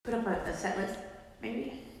Put up a set list,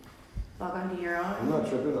 maybe? Log on to your own? I'm not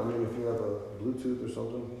tripping. I mean, if you have a Bluetooth or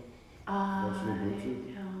something.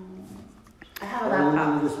 Bluetooth? I have a Oh,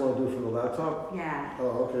 laptop. you just want to do it from the laptop? Yeah.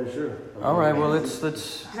 Oh, okay, sure. All right, well, let's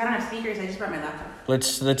Because I don't have speakers, I just brought my laptop.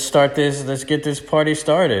 let's start this. Let's get this party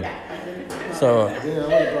started. So Yeah, I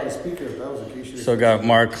would have brought a speaker if that was the case. so got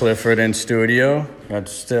Mark Clifford in studio. Got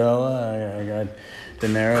Stella. I got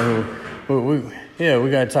Denero.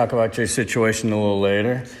 We got to talk about your situation a little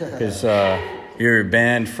later because you're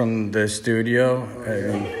banned from the studio.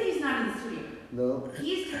 Technically, he's not in the studio. No.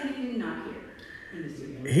 He's technically not here in the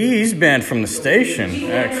studio. He's banned from the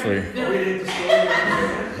station, actually.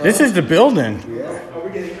 This is the building. Yeah. Are we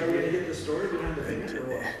gonna get the story behind the thing?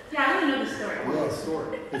 Or what? Yeah, I want to know the story. Yeah,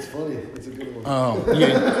 story. It's funny. It's a good one. Oh,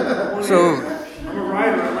 yeah. So I'm a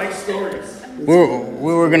writer. I like stories.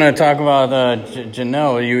 we were gonna talk about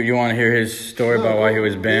Janelle. You want to hear his story about why he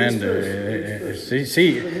was banned?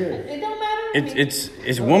 See, It don't matter.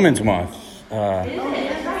 it's Women's Month. That's right.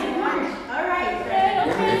 All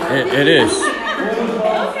right. It is.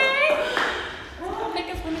 Okay. Well,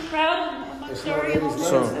 make us really proud of my It's story. not ladies'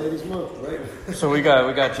 So- month, ladies' month, right? So we got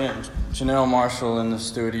Janelle Marshall in the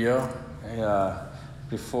studio.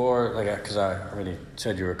 Before, because I already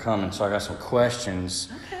said you were coming, so I got some questions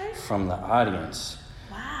from the audience.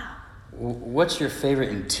 Wow. What's your favorite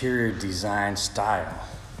interior design style?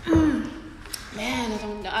 Man, I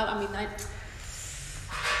don't know.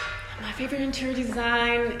 My favorite interior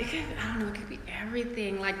design, I don't know, it could be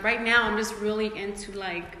everything. Like right now, I'm just really into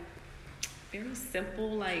like very simple,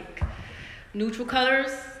 like neutral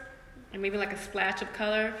colors, and maybe like a splash of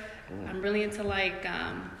color. I'm really into like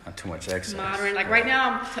Not too much excess. modern. Like right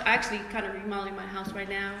now, I'm actually kind of remodeling my house right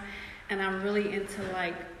now, and I'm really into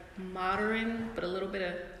like modern, but a little bit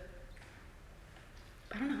of,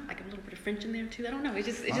 I don't know, like a little bit of French in there too. I don't know. It's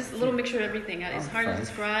just a little mixture of everything. It's hard to French.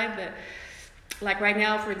 describe, but like right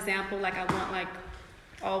now, for example, like I want like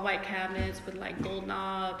all white cabinets with like gold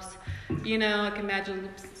knobs. You know, I can imagine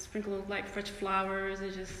a sprinkle of like fresh flowers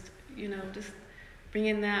and just bring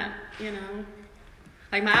in that,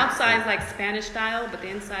 Like my outside is like Spanish style, but the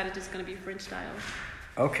inside is just gonna be French style.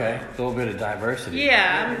 Okay, a little bit of diversity.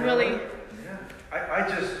 Yeah, I'm really. Yeah. I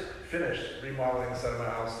just finished remodeling the side of my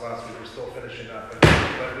house last week. We're still finishing up,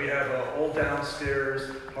 but we have old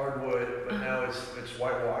downstairs hardwood, but now it's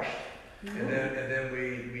whitewashed. And then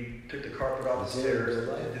we took the carpet off the stairs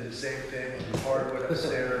and did the same thing with hardwood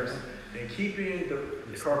upstairs and keeping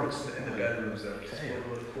the carpets in the bedrooms. That was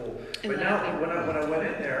really cool. But now when I went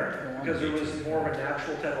in there, because there was more of a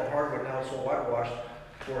natural type of hardwood, now it's all whitewashed.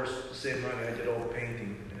 Of course, to save money, I did all the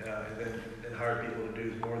painting and then hired people to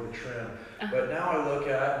do more of the trim. But now I look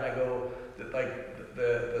at it and I go like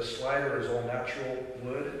the slider is all natural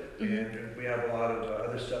wood, and we have a lot of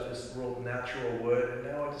other stuff that's real natural wood, and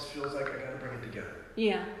now it just feels like I got to bring it together.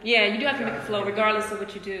 Yeah, you do have to make it flow, regardless of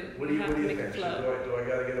what you do. What do you have to think? make it flow. Do I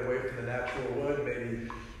got to get away from the natural wood? Maybe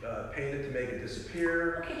paint it to make it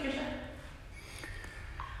disappear. Okay, Trisha.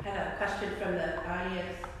 I had a question from the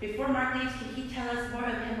audience. Before Mark leaves, can he tell us more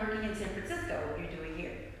of him working in San Francisco, what you're doing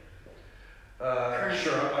here?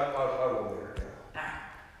 Sure, I will later.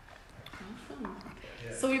 Awesome.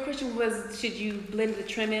 Yeah. So your question was, should you blend the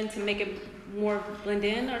trim in to make it more blend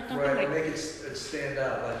in or something? Right, Like, make it stand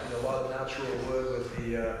out. Like a lot of natural wood with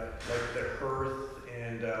the like the hearth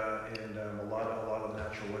and a lot of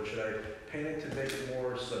natural wood. Should I paint it to make it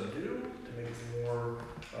more subdued, to make it more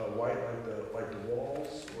white like the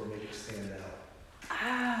walls, or make it stand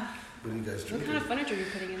out? What are you guys what drinking? kind of furniture are you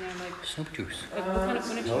putting in there? Like, Snoop juice. what kind of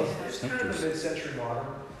furniture? no, is that? It's kind of a mid-century modern.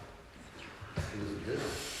 Is it good?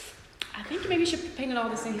 I think maybe you should paint it all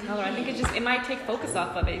the same color. I think it might take focus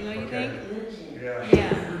off of it. You think? Yeah.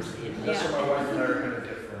 Yeah. That's what my wife and I are kind of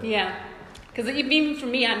different. Yeah, because even for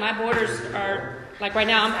me, my borders are like right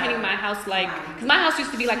now. I'm painting my house because my house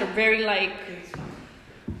used to be like a very like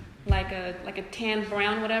a tan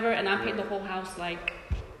brown whatever, and I'm painting the whole house like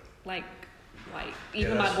white.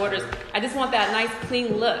 Even my borders, I just want that nice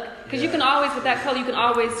clean look. Because you can always with that color, you can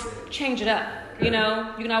always change it up. You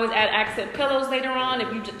can always add accent pillows later on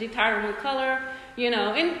if you're tired of one color.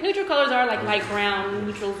 And neutral colors are like light brown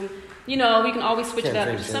neutrals. And, we can always switch it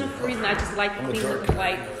up. For some reason, I just like the clean look of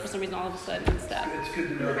white. For some reason, all of a sudden and stuff. It's good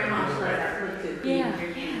to know that I'm doing the right. Yeah.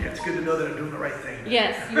 It's good to know that I'm doing the right thing.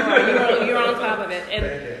 Yes, you are. You're on top of it. Thank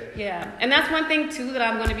And you. yeah, and that's one thing too that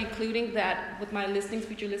I'm going to be including that with my listings,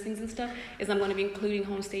 feature listings and stuff, is I'm going to be including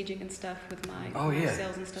home staging and stuff with my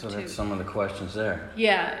sales and stuff So too. that's some of the questions there.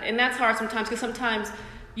 Yeah, and that's hard sometimes because sometimes,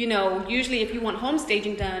 usually if you want home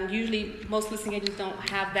staging done, usually most listing agents don't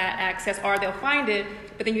have that access or they'll find it,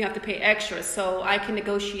 but then you have to pay extra. So I can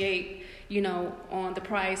negotiate, on the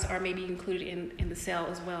price or maybe included in the sale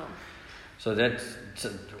as well. So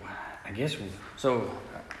I guess, so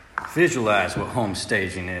visualize what home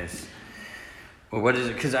staging is. Well, what is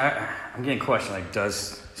it? Because I'm getting questioned, like,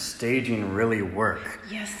 does staging really work?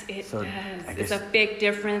 Yes, it So, does. I It's guess a big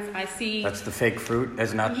difference. I see. That's the fake fruit?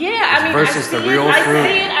 That's not, Yeah, I mean, versus I see the real it, fruit?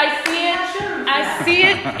 I see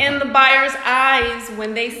it in the buyer's eyes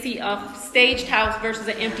when they see a staged house versus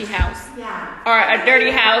an empty house. Yeah. Or a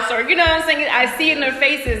dirty house, or, you know what I'm saying? I see it in their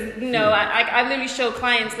faces. I literally show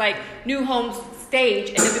clients, like, new homes stage,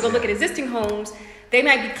 and if we go look at existing homes, they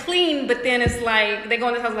might be clean, but then it's like, they go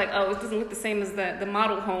in this house like, oh, it doesn't look the same as the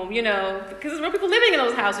model home, because there's real people living in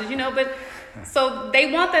those houses, but so they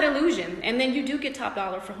want that illusion, and then you do get top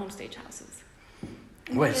dollar for home stage houses.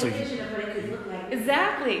 Wait, so Vision of what it could look like.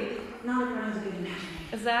 Exactly. Not everyone has a good imagination.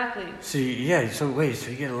 Exactly. see, yeah, so wait, so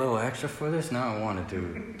you get a little extra for this? Now I want to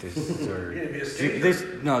do this. Or, You need to be a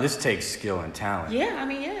stager. this takes skill and talent. Yeah, I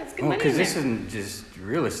mean, yeah, it's good Well, money because in this there. isn't just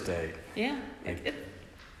real estate. Yeah, Like-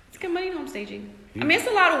 it's good money in home staging. Yeah. I mean, it's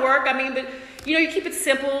a lot of work. I mean, but you keep it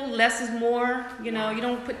simple. Less is more. You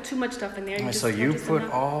don't put too much stuff in there. So you just put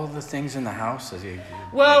enough. all the things in the house?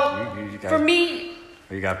 Well, you guys, for me,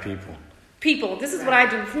 or you got people? people. This is what I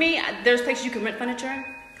do. For me, there's places you can rent furniture.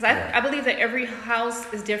 Because Yeah. I believe that every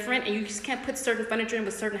house is different, and you just can't put certain furniture in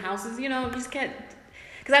with certain houses. You just can't.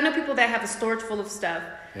 Because I know people that have a storage full of stuff,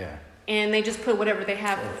 Yeah. and they just put whatever they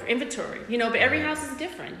have for inventory. But every house is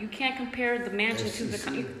different. You can't compare the mansion to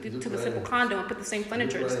the simple condo and put the same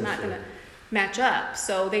furniture. It's not going to match up.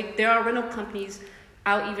 So there are rental companies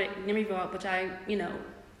out even in Emeryville, which I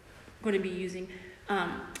going to be using,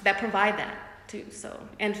 that provide that too. So,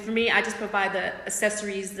 and for me, I just provide the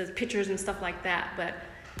accessories, the pictures and stuff like that. But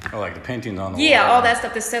Oh, like the paintings on the wall. yeah, all that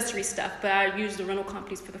stuff, the accessory stuff. But I use the rental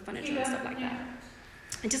companies for the furniture and stuff like that.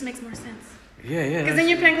 It just makes more sense. Yeah. Because then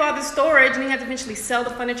you're paying for all the storage, and you have to eventually sell the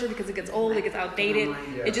furniture because it gets old, it gets outdated.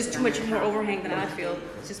 It's just too much more overhang than I feel.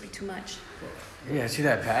 It's just be too much. Yeah, see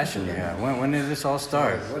that passion you have. When did this all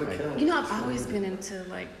start? What a Like, count. I've always been into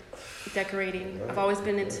like decorating. I've always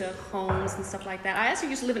been into homes and stuff like that. I actually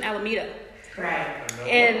used to live in Alameda. Right.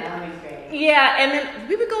 And Always great. yeah, and then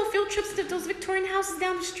we would go field trips to those Victorian houses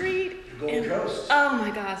down the street. Gold And- Coast. Oh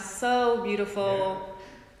my gosh, so beautiful.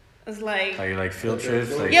 It's like, Are you like field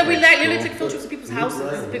trips? Like, yeah, we like literally school? took field trips to people's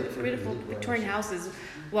houses, beautiful Victorian houses,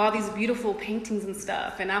 with all these beautiful paintings and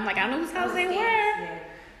stuff. And I'm like, I know whose house they were, Yeah.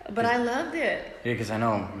 but I loved it. Yeah, because I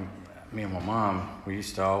know me and my mom, we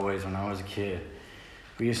used to always, when I was a kid,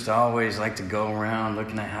 we used to always like to go around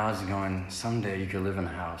looking at houses going, someday you could live in a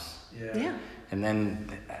house. Yeah. And then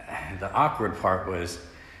the awkward part was,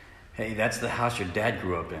 hey, that's the house your dad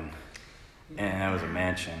grew up in. And that was a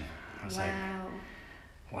mansion. I was like,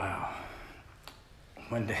 wow.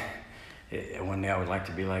 One day I would like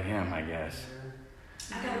to be like him, I guess.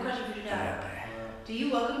 I have a question for you, Dad. Do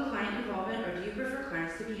you welcome client involvement, or do you prefer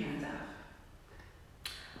clients to be hands off?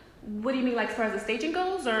 What do you mean, like as far as the staging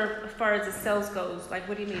goes, or as far as the sales goes? Like,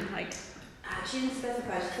 what do you mean, like? She didn't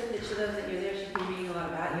specify. She said that she loves that you're there. She's been reading a lot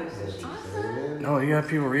about you, so she. Awesome. Oh, you have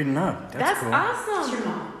people reading up. That's cool. It's Awesome. your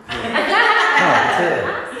mom.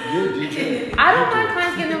 You're a DJ. I don't mind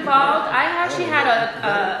clients getting involved. I actually had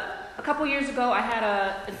a couple years ago. I had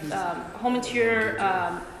a home interior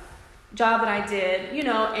job that I did,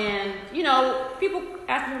 and people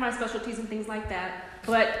ask me for my specialties and things like that.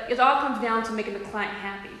 But it all comes down to making the client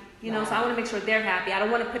happy, So I want to make sure they're happy. I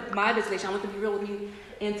don't want to put my visitation. I want to be real with you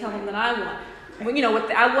and tell them that I want.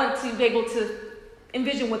 I want to be able to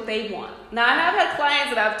envision what they want. Now I have had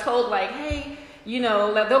clients that I've told like, hey,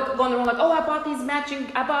 like they'll go in the room like, oh, I bought these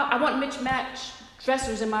I want match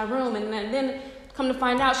dressers in my room, and then come to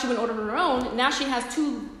find out she went order her own. Now she has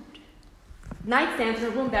 2 nightstands in her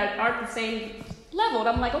room that aren't the same level. And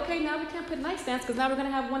I'm like, okay, now we can't put nightstands because now we're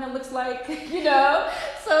gonna have one that looks like, So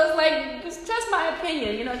it's like, just trust my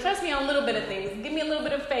opinion, trust me on a little bit of things. Give me a little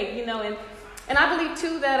bit of faith, and I believe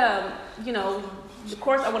too that, of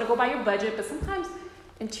course I want to go by your budget, but sometimes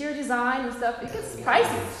interior design and stuff, it gets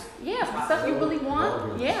pricey. Yeah, for stuff you really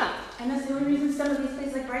want. Yeah. And that's the only reason some of these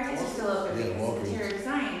places like Brightside are still open. Yeah, Because Walgreens. interior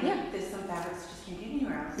design. Yeah. There's some fabrics just can't get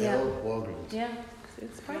anywhere else. Yeah. Walgreens. Yeah.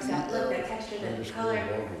 It's pricey. That look, that texture, that Underscore color.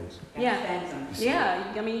 Walgreens. Yeah. Spend some.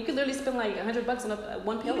 Yeah. I mean, you could literally spend like $100 on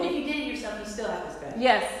one Even pillow. if you did it yourself, you still have to spend.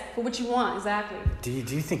 Yes, for what you want, exactly. Do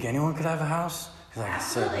you think anyone could have a house? Like I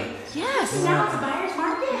said, Absolutely. Yes. Now it's a buyer's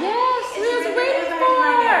market. Yes, It's we was a waiting buyer's for.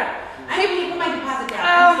 market. I mean, people might deposit down.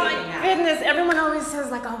 Oh I'm my saving now. goodness! Everyone always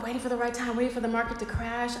says like, "Oh, waiting for the right time, waiting for the market to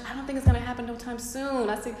crash." I don't think it's gonna happen no time soon.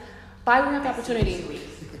 I say, buy when you have the opportunity.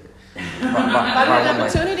 Buy when you have the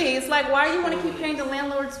opportunity. It's like, why do you want to keep paying the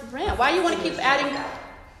landlord's rent? Why do you want to keep adding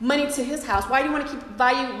money to his house? Why do you want to keep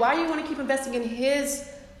value? Why do you want to keep investing in his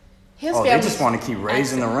Oh, family? they just want to keep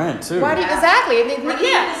raising the rent too. Why do you, exactly? And then, What do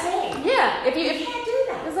you have to yeah, say? yeah. If You you can't do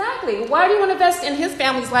that. exactly, why do you want to invest in his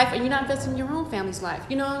family's life and you're not investing in your own family's life?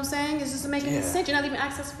 You know what I'm saying? It's just making Yeah. sense. You're not even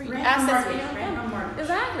assets for your Rent on assets for mortgage, your own rent on family. mortgage.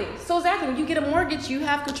 Exactly. So exactly, when you get a mortgage, you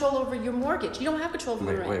have control over your mortgage. You don't have control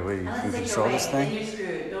over your rent. Wait, you Unless can it's control HOA, this then thing? you're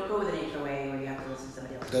screwed. Don't go with an HOA where you have to listen to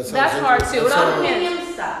somebody else. That's hard too. It all depends.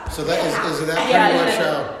 Premium stuff. So that is that Yeah, pretty much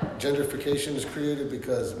yeah. how gentrification is created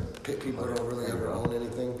because people don't really ever own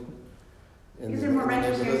anything in Because the there are more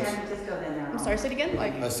renters here in neighborhoods? San Francisco than there are. I'm sorry, say it again.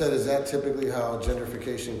 Like, I said, is that typically how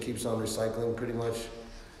gentrification keeps on recycling? Pretty much,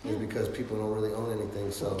 is because people don't really own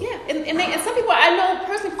anything. So yeah, and some people I know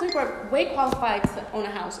personally, some people are way qualified to own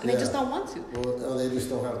a house and they Yeah. just don't want to. well, no, they just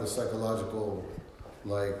don't have the psychological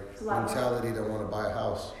like It's a lot of work. mentality to want to buy a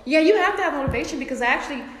house. Yeah, you have to have motivation because I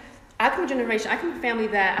come from a family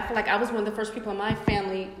that I feel like I was one of the first people in my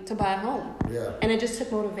family to buy a home. Yeah, And it just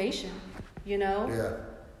took motivation, you know? yeah,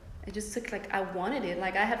 It just took, like, I wanted it.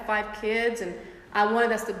 Like, I had 5 kids and I wanted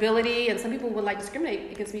that stability. And some people would, like,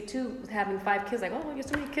 discriminate against me, too, with having 5 kids. Like, oh, you have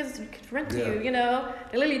so many kids, you could rent to Yeah. you, you know?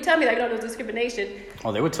 They literally tell me, like, no, there's discrimination.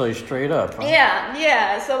 Oh, they would tell you straight up. Huh?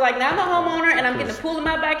 Yeah. So, like, now I'm a homeowner and I'm getting a pool in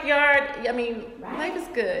my backyard. I mean, life is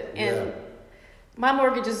good. And Yeah. my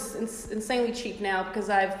mortgage is insanely cheap now because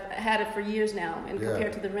I've had it for years now, and Yeah.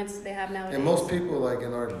 compared to the rents they have nowadays. and most people like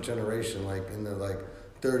in our generation, like in the like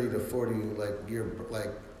 30 to 40 like year,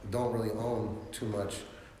 like don't really own too much.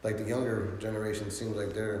 Like the younger generation seems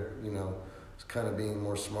like they're kind of being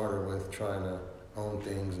more smarter with trying to own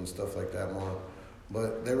things and stuff like that more.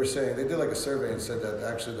 But they were saying they did like a survey and said that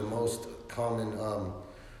actually the most common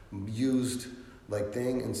used like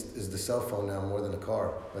thing is the cell phone now more than a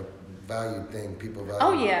car. Like valued thing people value.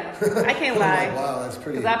 Oh yeah, I can't I'm lie. like, wow, that's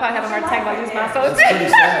pretty. Because I probably have a hard time if I lose my phone. That's pretty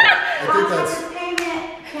sad. I think that's.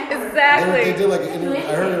 Exactly. They did like an interview.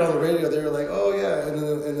 I heard it on the radio. They were like, "Oh yeah," and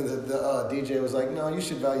then the DJ was like, "No, you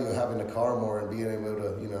should value having a car more and being able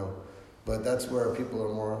to, But that's where people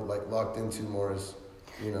are more like locked into more is,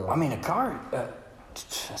 I mean, a car, a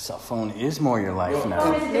cell phone is more your life Well,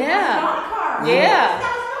 now. Yeah.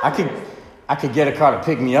 Yeah. I could get a car to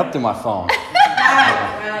pick me up through my phone.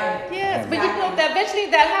 Yes, but you know that eventually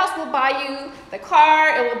that house will buy you the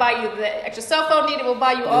car, it will buy you the extra cell phone need, it will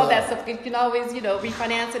buy you all that stuff. You can always,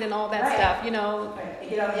 refinance it and all that stuff, Get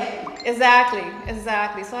on the equity.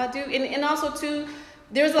 Exactly. So I do, and also too,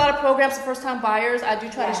 there's a lot of programs for first-time buyers. I do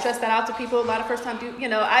try to stress that out to people. A lot of first-time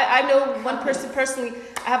I know one person personally.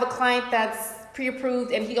 I have a client that's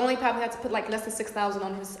pre-approved, and he only probably had to put like less than $6,000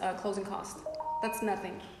 on his closing cost. That's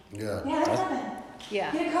nothing. yeah. Yeah, that's nothing.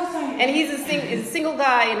 Yeah. Get a co-signer. And he's a single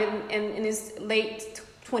guy in his late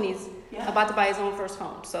 20s, about to buy his own first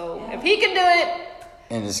home. So if he can do it,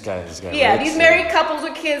 And this guy. yeah, rich, these married couples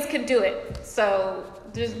with kids can do it. So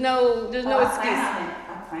there's no excuse.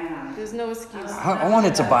 I'll plan on it. There's no excuse. I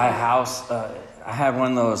wanted to buy a house. I had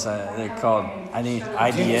one of those. They're called IDA.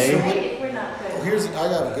 If we're not good. I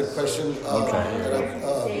got a good question.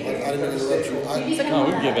 I didn't mean to interrupt you. No,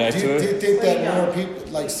 we can get back Do to you it. think that more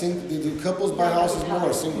people like do couples buy houses more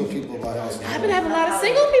or single people buy houses I've more? been having a lot of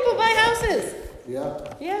single people buy houses.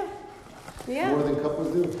 Yeah, Yeah. more than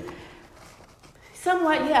couples do.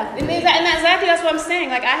 Somewhat, yeah. And exactly that's what I'm saying.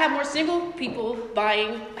 Like, I have more single people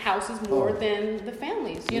buying houses more than the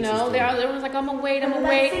families, Interesting. Everyone's like, I'm gonna wait.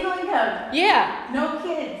 Single income. Yeah. No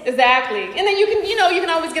kids. Exactly. And then you can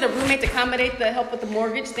always get a roommate to accommodate the help with the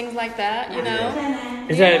mortgage, things like that,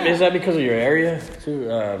 Is that because of your area too?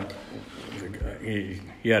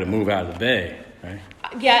 You had to move out of the Bay, right?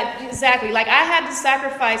 Yeah, exactly. Like, I had to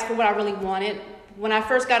sacrifice for what I really wanted. When I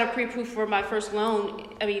first got a pre-approved for my first loan,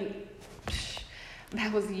 I mean,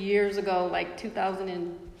 that was years ago, like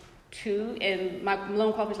 2002, and my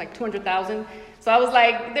loan cost was like $200,000. So I was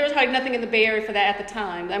like, there was hardly nothing in the Bay Area for that at the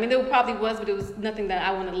time. I mean, there probably was, but it was nothing that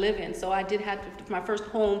I wanted to live in. So I did have to, my first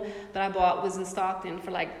home that I bought was in Stockton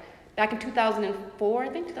for back in 2004, I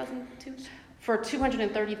think, 2002, for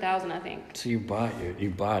 $230,000, I think. So you bought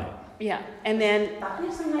it. Yeah, and then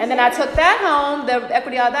I took that home, the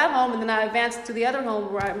equity out of that home, and then I advanced to the other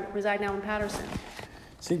home where I reside now in Patterson.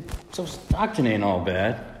 See, so Stockton ain't all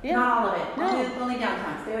bad. Yeah. Not all of it. No. Only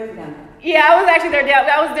downtown. Stay away from downtown. Yeah, I was actually there.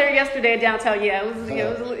 I was there yesterday downtown. Yeah, it was.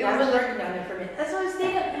 I was working down there for a minute. That's why I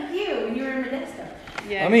stayed up with you when you were in Modesto.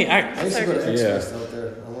 Yeah. I mean, I used to go to Yeah. Exodus out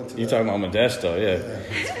there. I went to You that. talking about Modesto,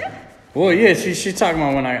 yeah. Well, yeah, she's talking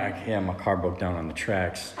about when my car broke down on the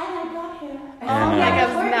tracks. And I got him. And,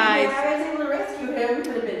 that was nice. I was able to rescue him.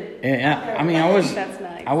 Could have been. And That's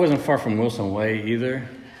nice. I wasn't far from Wilson Way either.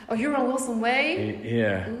 Oh, you're on Wilson Way?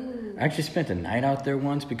 Yeah. I actually spent the night out there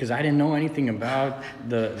once because I didn't know anything about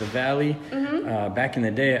the valley. Back in the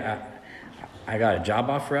day, I got a job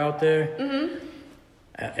offer out there.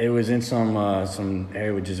 It was in some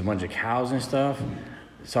area with just a bunch of cows and stuff.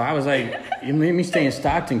 So I was like, you made me stay in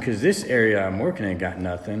Stockton because this area I'm working in got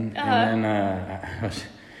nothing. And then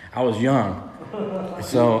I was young,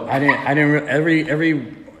 so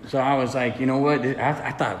so I was like, you know what?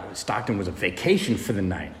 I thought Stockton was a vacation for the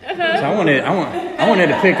night. So I wanted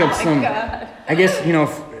to pick up some. I guess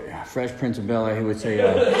Fresh Prince of Bel-Air. He would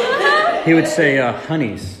say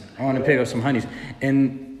honeys. I want to pick up some honeys,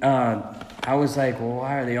 and I was like, well,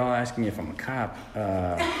 why are they all asking me if I'm a cop?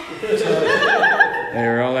 They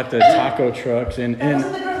were all at the taco trucks and the girl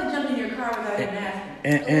who jumped in your car without even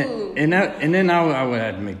asking. and then I would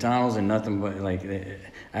have McDonald's and nothing but like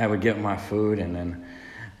I would get my food and then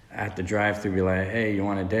at the drive-thru be like, hey, you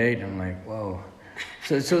want a date? And I'm like, whoa.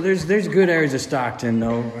 So there's good areas of Stockton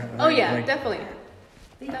though. Oh yeah, definitely.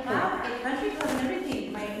 They have a country club and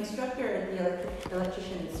everything. My instructor at the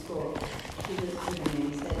electrician at school, she said,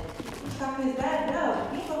 Stockton is bad? No,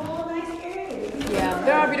 we have a whole nice area. Yeah,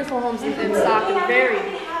 there are beautiful homes in Stockton. Very.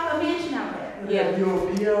 They have a mansion out there. Yeah.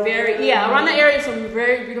 Very. Yeah, around the area, some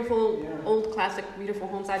very beautiful, old, classic, beautiful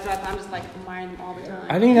homes. I drive by, I'm just like admiring them all the time.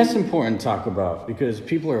 I think that's important to talk about because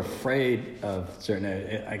people are afraid of certain.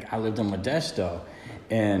 I lived in Modesto,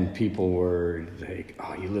 and people were like,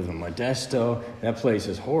 "Oh, you live in Modesto? That place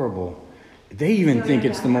is horrible." They even think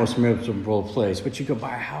it's the most miserable place, but you could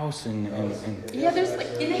buy a house and yeah, there's like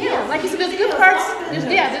like you said, there's good parts. There's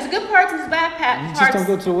good parts and there's bad parts. You just don't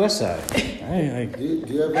go to the west side. Do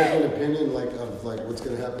you have like an opinion of what's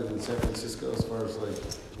gonna happen in San Francisco as far as like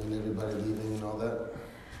when everybody leaving and all that?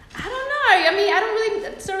 I don't know. I mean, I don't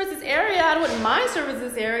really service this area. I wouldn't mind service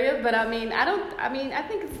this area, but I mean, I don't know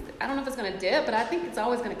if it's gonna dip, but I think it's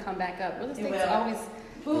always gonna come back up. Real estate's always.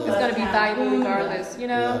 It's going to be valuable regardless,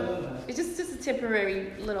 It's just a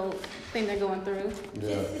temporary little thing they're going through.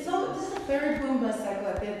 Yeah. This is the third boom bust cycle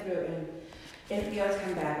I've been through, and we always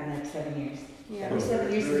come back in the next 7 years. Yeah. Every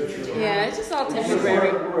 7 years is a yeah, it's just all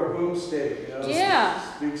temporary. We're a boom state, Yeah.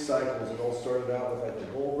 Big cycles. It all started out with like the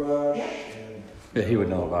gold rush. And Yeah, he would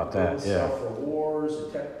know about that. Yeah. Stuff for wars,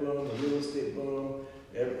 the tech boom, the real estate boom.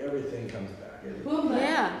 Everything comes back.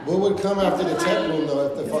 Yeah. What would come after the tech boom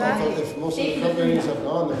though? If most of the companies have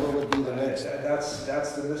gone, then what would be the next?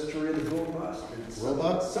 That's the mystery of the boom bust.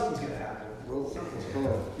 Robots? Something's gonna happen. Robots.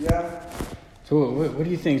 Yeah. So what do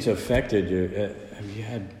you think's affected your? Have you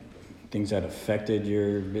had things that affected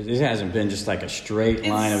your business? It hasn't been just like a straight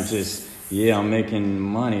line of just I'm making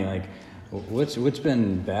money. Like, what's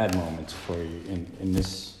been bad moments for you in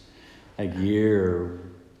this like year?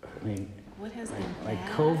 I mean. What has been bad? Like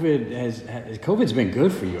COVID's been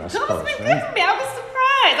good for you, I suppose. COVID's been good for me. I was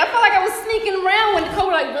surprised. I felt like I was sneaking around when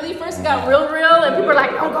COVID really first got real, and people were like,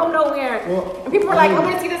 "Don't go nowhere." And people were like, "I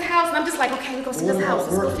want to see this house," and I'm just like, "Okay, let's go see this house.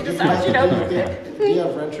 Let's go see this house." Do you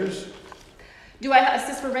have renters? Do I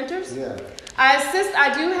assist for renters? Yeah. I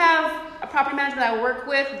do have a property manager that I work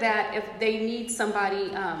with that if they need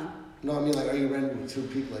somebody. No, I mean like, are you renting to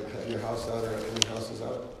people like your house out or any houses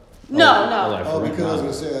out? No. Oh, because I was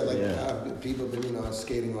gonna say that people have been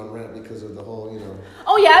skating on rent because of the whole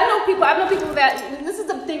Oh yeah, I know people that. And this is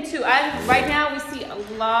the thing too. Right now we see a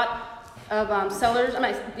lot of sellers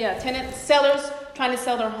trying to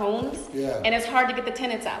sell their homes. Yeah. And it's hard to get the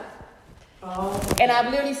tenants out. Oh. And I've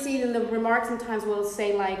literally seen in the remarks sometimes will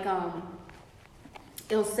say like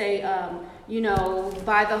it'll say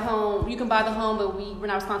buy the home. You can buy the home, but we're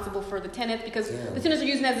not responsible for the tenants because the tenants are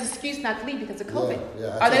using it as an excuse not to leave because of COVID.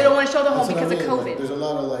 Yeah. Or they don't want to show the home because of COVID. Like, there's a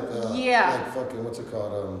lot of like fucking what's it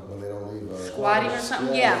called when they don't leave squatting orders. or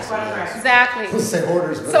something. Yeah. Exactly. Let's say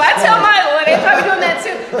orders. So I tell they're probably doing that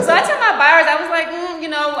too. So I tell my buyers, I was like, I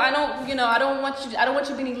don't want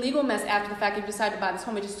you to be any legal mess after the fact if you decide to buy this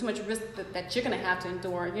home. It's just too much risk that you're gonna have to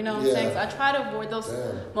endure. You know what I'm saying? So I try to avoid those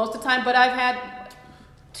most of the time. But I've had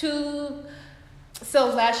 2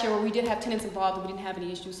 sales last year where we did have tenants involved and we didn't have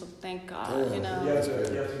any issues, so thank God, You have to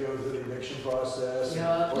go through the eviction process.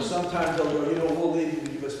 Or sometimes they'll go, we'll leave you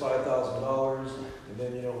to give us $5,000, and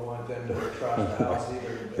then you don't want them to trash the house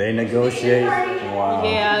either. They negotiate. Wow.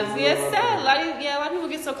 Yeah, it's sad. A lot of people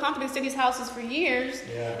get so confident, stay in these houses for years,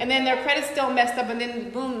 and then their credit's still messed up, and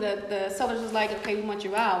then boom, the sellers is like, okay, we want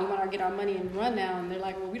you out. We want to get our money and run now, and they're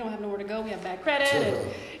like, well, we don't have nowhere to go. We have bad credit, and,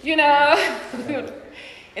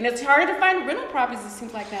 and it's harder to find rental properties, it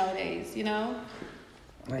seems like nowadays,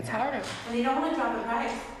 It's harder. And they don't want to drop the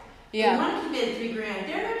price. Yeah. They want to keep it at $3,000.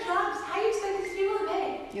 They're their jobs. How do you expect these people to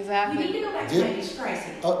pay? We Exactly. need to go back to Did- 90s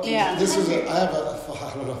pricing. Oh, Yeah. this is I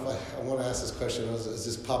don't know if I want to ask this question. It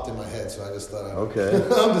just popped in my head, so I just thought Okay.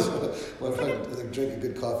 I'm just drinking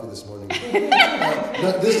good coffee this morning.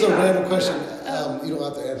 No, this is a random question. You don't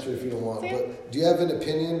have to answer if you don't want. But do you have an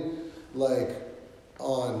opinion, like,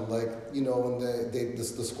 on when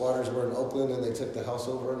the squatters were in Oakland and they took the house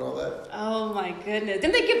over and all that? Oh my goodness!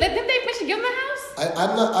 Didn't they actually give them the house?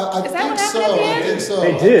 I'm not. I Is that think what so. happened at the I end? think so.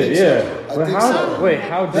 They I did, think yeah. So. I But think how? so. Wait,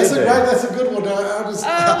 how did That's they? that's a good one. Oh I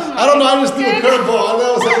don't know. I just threw a goodness. curveball. I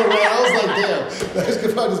was like, damn. That just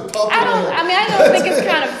probably just popped in my head. I don't think it's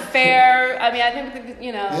kind of fair. I mean, I think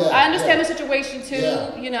Yeah, I understand yeah. the situation too.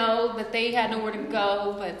 Yeah. That they had nowhere to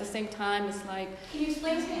go, but at the same time, it's like, Can you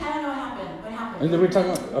explain to me? I don't know what happened. What happened? And we're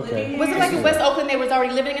talking about, okay. was it like in West Oakland? They was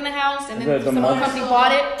already living in the house, and then The some months- company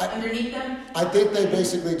bought it. Underneath them? I think they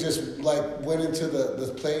basically just went into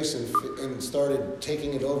the place and started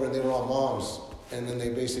taking it over, and they were all moms, and then they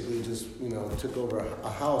basically just took over a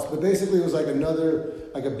house. But basically, it was like a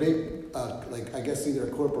big I guess either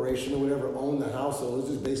a corporation or whatever owned the house, so it was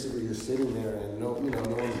just basically just sitting there, and no one.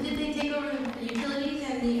 Did they take over the utilities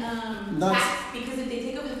and the Not- tax? Because if they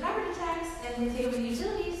take over the property tax and they take over the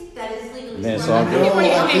utilities, that is legally. Then it's squatting. all good. No,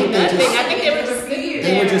 I think they just- I think they were just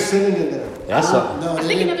They were just sitting in there. That's No, I they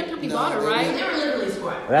think didn't- another company no, bought it, they right? didn't. They were literally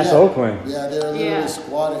squatting. That's Yeah. Oakland. Yeah, they were literally Yeah.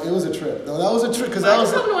 squatting. It was a trip. No, that was a trip because But that was.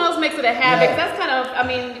 someone else makes it a habit. Yeah. 'Cause that's kind of, I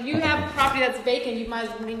mean, if you have property that's vacant, you might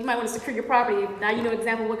want to secure your property. Now you know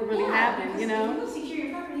exactly what could really happen. If you don't secure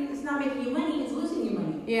your property, it's not making you money, it's losing you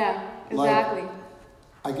money. Yeah, Like- exactly.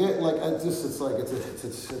 I get it's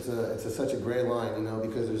such a gray line,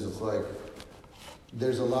 because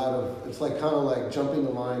there's a lot of, it's like kind of like jumping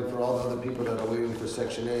the line for all the other people that are waiting for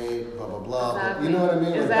Section 8, blah, blah, blah. But Exactly. you know what I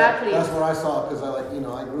mean? Like Exactly. that's where I saw it because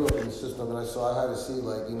I grew up in the system and I had to see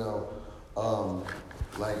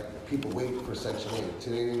people wait for Section 8.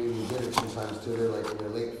 They didn't even get it sometimes till they're in their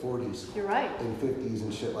late 40s You're right. and 50s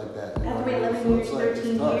and shit like that. I have to wait 11 So years, it's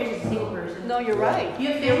 13 tough. years as a single person. No, you're Yeah. right. You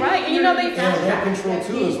have You're right. And you know they. And rent control That's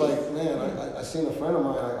too me. is like, man, I seen a friend of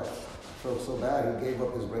mine, I felt so bad, he gave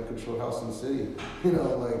up his rent control house in the city,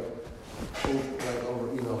 over,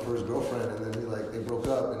 for his girlfriend, and then they broke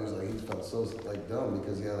up, and he felt so dumb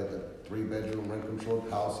because he had a 3-bedroom rent controlled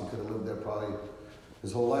house, he could have lived there probably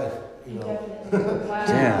his whole life, Wow. Damn.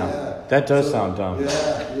 Yeah. That does sound dumb.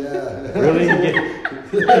 Yeah. Really? But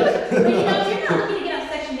if you're not looking to get on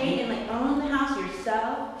Section 8 and own the house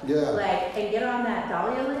yourself, Yeah. and get on that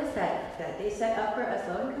Dahlia list that they set up for us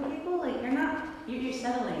low-income people, you're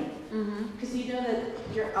settling. Because you know that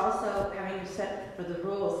you're also having to set for the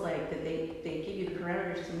rules, that they give you the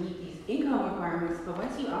parameters to meet these income requirements, but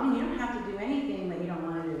once you own, you don't have to do anything that you don't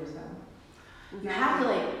want to do, so. You have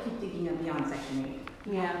to keep thinking of beyond Section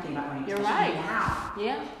 8. You have to think about money. You're especially right. Now.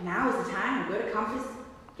 Yeah. Now is the time. Go to Compass,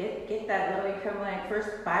 get that low income first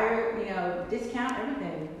buyer, discount,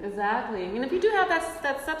 everything. Exactly. I mean, if you do have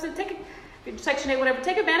that subsidy, Section 8, whatever,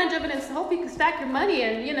 take advantage of it and hope you can stack your money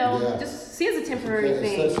and, Yeah. just see it as a temporary It's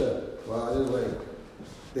thing. such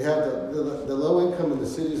they have the low income in the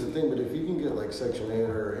city is the thing, but if you can get Section 8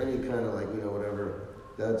 or any kind of whatever,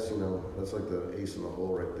 that's like the ace in the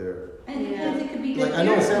hole right there. And Yeah. depends, it could be good. I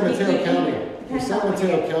know in San here, it could Mateo be County, good here. in Depends San on what you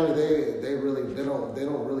Mateo get. County, they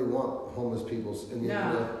don't really want homeless people. And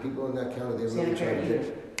No. people in that county, they really Santa try to Clara get,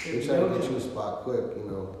 either. they try to get you a spot quick.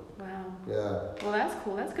 Wow. Yeah. Well, that's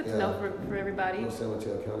cool. That's good to Yeah. know for everybody. No, San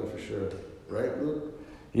Mateo County for sure, right, Luke?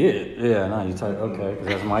 Yeah. No, you talk. Okay, 'cause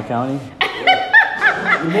that's my county.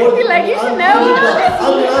 You're like, you should know.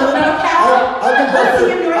 I've been back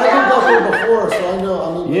there before, so I know. I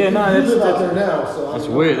mean, Yeah, no, you that's- live out there now, so That's I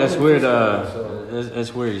weird. know That's what weird. you're saying, so.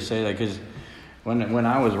 That's weird you say that because when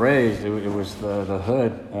I was raised, it was the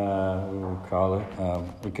hood we would call it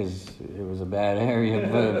because it was a bad area.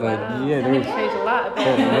 But Wow. yeah, That would change a lot.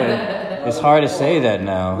 it's hard to say that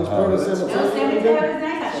now. Which part of San No, Mateo? San Mateo is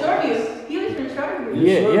nice. At Shoreview. He was from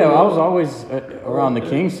Shoreview. Yeah. I was always around the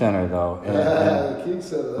King Center though, and Yeah, King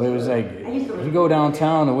said that. it was like you go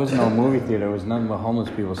downtown, there was no movie theater. There was nothing but homeless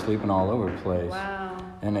people sleeping all over the place. Wow.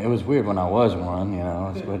 And it was weird when I was one,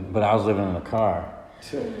 but I was living in a car.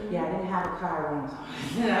 Yeah, I didn't have a car when I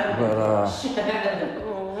was But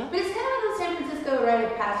But it's kind of like those San Francisco rite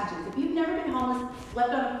of passages. If you've never been homeless,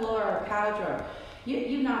 slept on a floor or a couch, or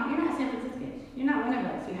you're not San Franciscan. You're not one of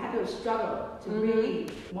us. You had to struggle to really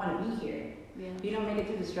want to be here. Yeah. If you don't make it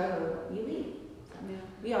through the struggle, you leave. So Yeah.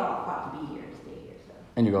 we all fought to be here, to stay here. So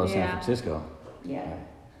and you go to San Yeah. Francisco. yeah,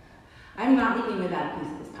 I'm not leaving without a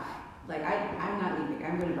piece of this pie. I'm not leaving.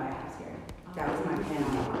 I'm going to buy a house here. That was my plan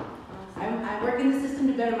all along. I work in the system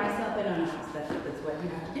to better myself and own a house. That's what you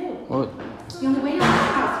have to do. Well, It's the only way to own a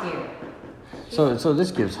house here. So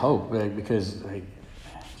this gives hope, like, because like,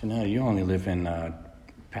 Janelle, you only live in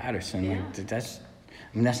Patterson. Yeah. Like,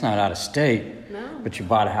 that's not out of state. No. But you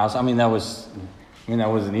bought a house. That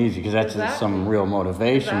wasn't easy because that's Exactly. some real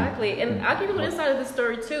motivation. Exactly. And I'll give you an insight of this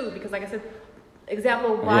story too, because like I said,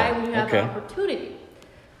 example of why when you have the opportunity.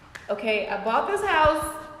 Okay, I bought this house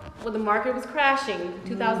when the market was crashing in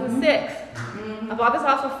 2006. I bought this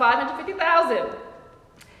house for $550,000.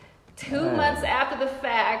 2 months after the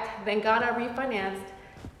fact, thank God I refinanced.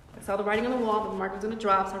 I saw the writing on the wall, but the market was going to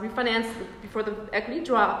drop, so I refinanced before the equity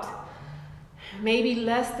dropped. Maybe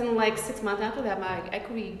less than like 6 months after that, my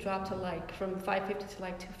equity dropped to like from 550 to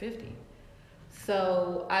like 250.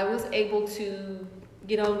 So I was able to,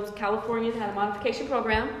 California had a modification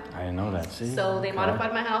program. I didn't know that. See? So they Okay.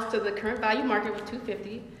 modified my house to the current value market was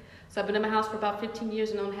 250. So I've been in my house for about 15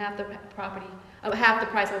 years and own half the property, half the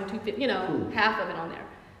price of 250. Half of it on there.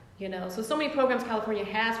 So many programs California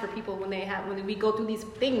has for people when we go through these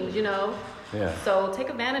things. Yeah. So take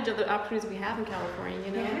advantage of the opportunities we have in California.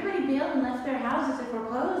 Everybody bailed and left their houses and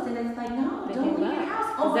foreclosed, and it's like, no, They don't came leave your back.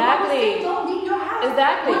 house. Oh, Exactly. Don't leave your house.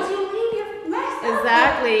 Exactly. Once you leave, you're messed up.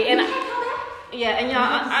 Exactly. You And can't come back. Yeah,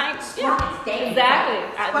 and Squat and stay. exactly.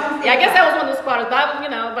 I guess that was one of those squatters, but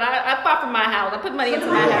I fought for my house. I put money into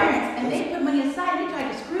So my my house. parents, and they put money aside. They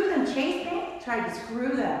tried to screw them. Chase Bank tried to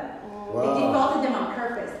screw them. They defaulted them on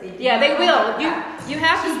purpose. Yeah, they will. You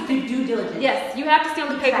have to. Just do due diligence. Yes, you have to stay on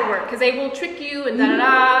the paperwork because they will trick you and da da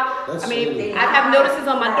da. That's I mean, shady. I have notices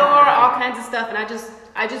on my door, all kinds of stuff, and I just,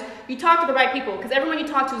 you talk to the right people because everyone you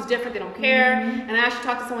talk to is different. They don't care, and I actually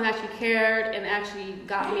talked to someone that actually cared and actually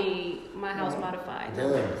got me my house modified.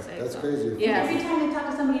 Damn, that's crazy. Yeah. Every time they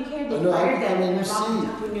talk to somebody who cared, they I know, fire I them. mean, you They're see-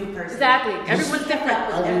 talk to a new person. Exactly. Everyone's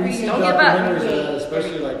different. You see Don't give up. documentaries of that,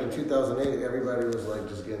 especially like in 2008, everybody was like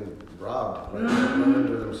just getting robbed, like running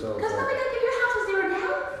into themselves. Because Like, nobody could give your houses they were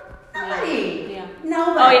down. Nobody. Yeah.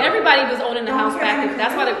 Nobody. Oh yeah, everybody was owning the Don't house care back about then.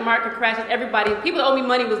 That's why the market crashed. Everybody, people that owe me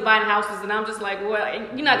money was buying houses, and I'm just like, well,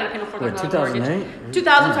 you're not gonna pay no Wait, $4,000 2008? mortgage.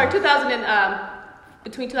 2000, sorry, 2000 and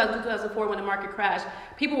between 2000 and 2004 when the market crashed,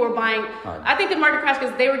 people were buying. I think the market crashed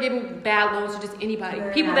because they were giving bad loans to just anybody. The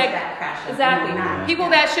People NASDAQ that crashed. exactly, Yeah. people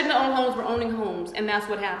that shouldn't have owned homes were owning homes, and that's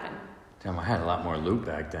what happened. Damn, I had a lot more loot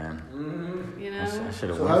back then. You I know. should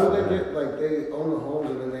have so went how for do they that. get, like, they own the homes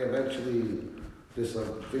and then they eventually just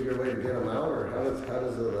figure a way to get them out, or how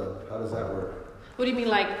does that work? What do you mean,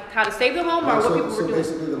 like how to save the home, or Like, what people so were doing?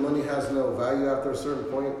 basically the money has no value after a certain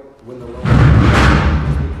point when the loan just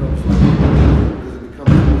becomes like, does it become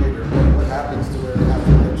void, or what happens to where they have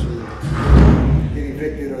to eventually get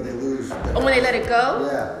evicted or they lose? Oh, when they let it go?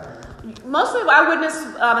 Yeah. Most of I witnessed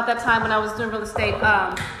at that time when I was doing real estate,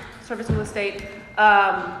 servicing real estate.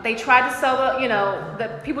 They tried to sell the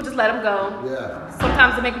people just let them go. Yeah.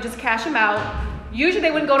 Sometimes they make them just cash them out. Usually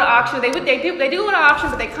they wouldn't go to auction. They do go to auction,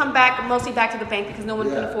 but they come back mostly back to the bank because no one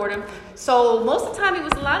can afford them. So most of the time it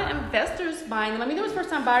was a lot of investors buying them. I mean, there was first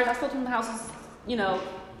time buyers. I sold them houses,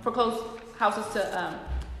 foreclosed houses to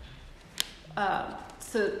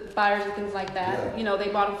buyers and things like that. Yeah. They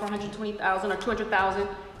bought them for $120,000 or $200,000.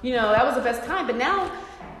 That was the best time. But now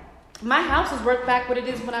my house is worth back what it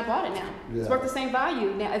is when I bought it now. Yeah. It's worth the same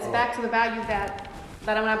value. Now it's back to the value that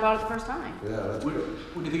when I bought it the first time. Yeah, that's What, good.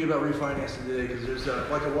 what do you think about refinancing today? Because there's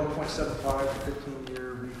like a 1.75 for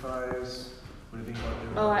 15-year refis. What do you think about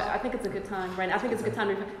doing Oh, those? I think it's a good time right now. I think it's a good time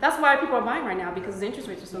to that's why people are buying right now because the interest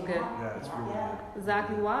rates are so good. Yeah, it's really good.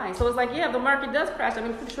 Exactly why. So it's like, yeah, if the market does crash,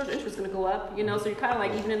 I'm pretty sure the interest is going to go up, so you're kind of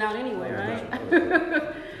like evening out anyway, right?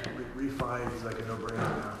 Refi is like a no-brainer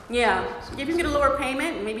now. Yeah. If you can get a lower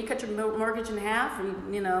payment, maybe cut your mortgage in half,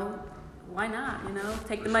 and why not?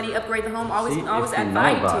 Take the money, upgrade the home, always See, add if you know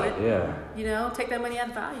value to about it. Yeah. Take that money,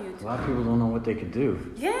 add value. A lot of people don't know what they could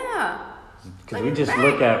do. Yeah. Because Like we a just bank.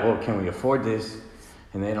 look at, well, can we afford this?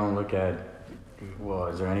 And they don't look at, well,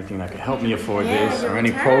 is there anything that can help me afford Yeah, this? your Or any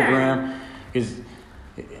return. program? Because,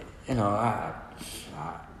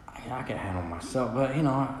 I can handle myself. But,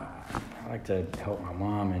 I like to help my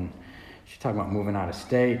mom. And she's talking about moving out of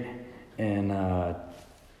state. And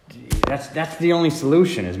that's the only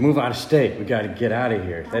solution is move out of state. We got to get out of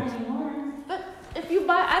here. That's, But if you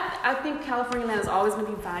buy, I think California land is always going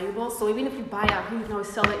to be valuable. So even if you buy out here, you can always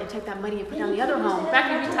sell it and take that money and put down the other home. In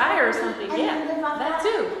fact, you retire or something. Yeah, that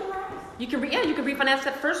too. You can refinance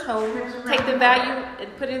that first home, take the value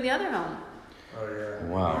and put it in the other home. Oh yeah.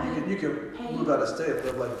 Wow. You can move out of state,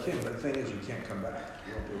 live like a king, but the thing is, you can't come back.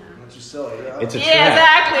 You won't be able- Once you sell it, you're out. It's a Yeah,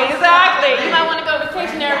 trap. exactly. You might want to go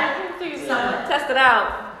vacation there, please, test it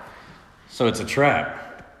out. So it's a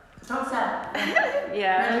trap. Don't sell.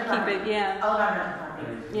 Yeah, keep it. Yeah, All of our rental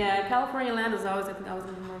properties. yeah. California land is always, I think, always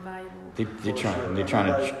going to be more valuable. They're trying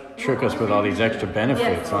to trick us with all these extra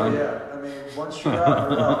benefits, huh? Yeah, I mean, once you're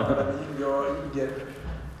out, you're out. But I mean, you can get,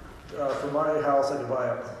 for my house, I had to buy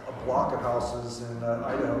a block of houses in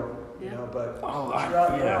Idaho, you know, but once you're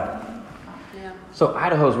out, you're out. Yeah. So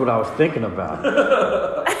Idaho's what I was thinking about.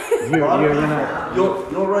 you're not,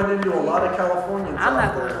 You'll run into a lot of Californians I'm out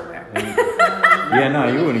not going there. nowhere. yeah, no,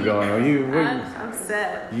 you wouldn't go. I'm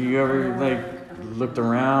set. You ever like looked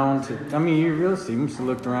around? I mean, you must have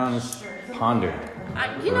looked around and pondered.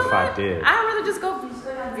 You know What if I what? did? I'd rather just go.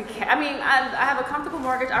 I mean, I have a comfortable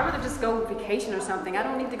mortgage. I'd rather just go vacation or something. I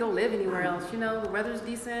don't need to go live anywhere else. You know, the weather's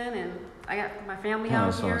decent, and I got my family Yeah, out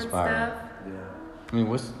that's so here and inspiring. stuff. I mean,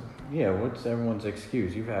 what's everyone's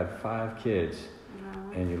excuse? You've had 5 kids,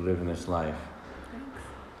 and you're living this life.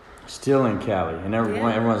 Still in Cali, and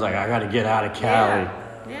everyone's like, I got to get out of Cali.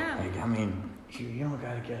 Yeah. Like, I mean, you don't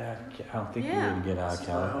got to get out of Cali. I don't think you Yeah. need to get out of My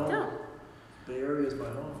Cali. home. No. Bay Area is my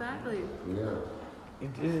home. Exactly. Yeah.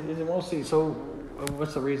 Is it mostly, so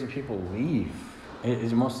what's the reason people leave?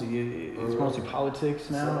 Is it mostly politics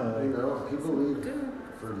now? So, or you like, know, people leave Dude.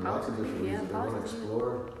 for lots of different Yeah, reasons. They want to politics.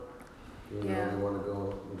 explore. You know, Yeah. they want to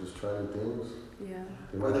go and just try new things. Yeah.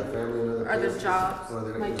 They might have family in other Are there places. jobs Or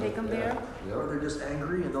they- might you know, take them yeah. there? Or Yep. they're just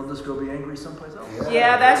angry and they'll just go be angry someplace else.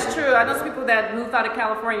 Yeah, that's true. I know some people that moved out of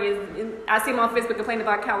California. I see them on Facebook complaining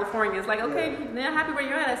about California. It's like, okay, they're happy where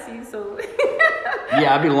you're at, I see. So,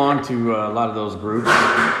 yeah, I belong to a lot of those groups,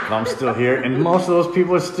 but I'm still here, and most of those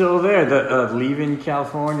people are still there. Leaving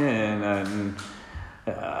California and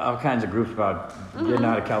all kinds of groups about getting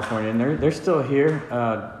out of California, and they're still here.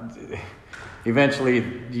 Eventually,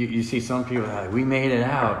 you see some people like, we made it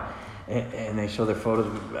out, and they show their photos,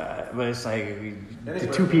 but it's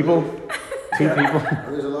like two people.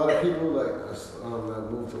 There's a lot of people like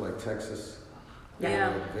that moved to like Texas. yeah.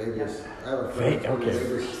 Like Vegas. I have a friend from Okay.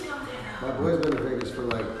 Vegas. My boy's been in Vegas for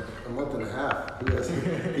like a month and a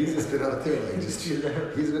half. He's just been out there like he's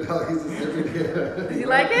been out. He's just every day. Did you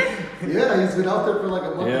like it? Yeah, he's been out there for like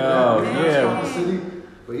a month and a Yeah, half. yeah. From the city,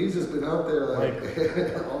 but he's just been out there like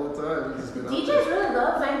all the time. He's just been out DJs there. really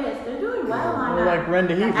love Vegas. They're doing well on We're like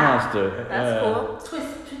Renda Heat Monster. That's cool.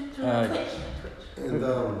 Twitch. And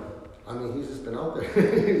I mean, he's just been out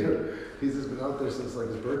there. He's just been out there since like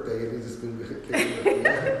his birthday, and he's just been kicking it.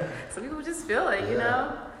 Yeah. Some people just feel it, you Yeah.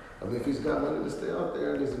 know? I mean, if he's got money to stay out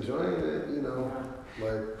there and he's enjoying it, you know,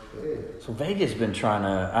 like, hey. So Vegas been trying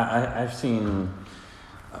to. I've seen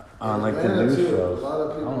on like the Atlanta, news too. shows. A lot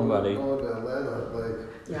of I people don't know about it. going to Atlanta, like,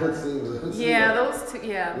 it seems. Yeah, those two,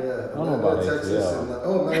 yeah. Yeah, I don't know about Atlanta, Texas, ATL. and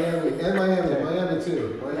like, Miami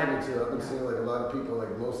too. Miami too. I've been seeing like a lot of people,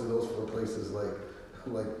 like most of those 4 places,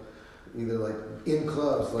 like either like in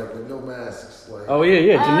clubs, like with no masks, like. Oh yeah. You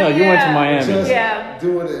went to yeah. Miami. Just Yeah.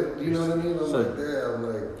 doing it, you know what I mean? I'm So- like, damn,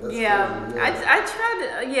 like, that's Yeah, crazy. I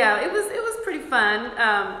tried to, yeah, it was pretty fun.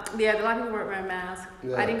 Yeah, a lot of people weren't wearing masks.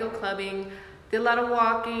 Yeah. I didn't go clubbing. Did a lot of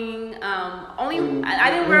walking. Only In- I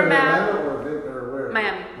didn't wear a in mask. Atlanta or where?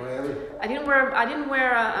 Miami. Miami. I didn't wear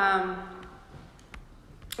a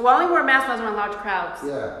well, I only wore a mask when I was around large crowds.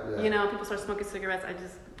 Yeah. You know, people start smoking cigarettes.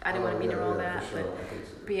 I didn't want to be near all that. For sure. But, I think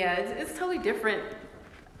so. but yeah, it's totally different.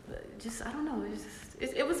 Just I don't know.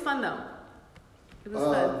 It was fun though. It was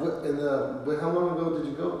fun. How long ago did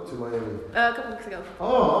you go to Miami? A couple weeks ago.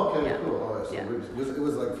 Oh, okay, Yeah. cool. All right, so Yeah. it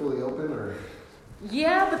was like fully open, or?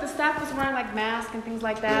 Yeah, but the staff was wearing like masks and things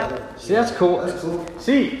like that. See, that's cool. That's cool.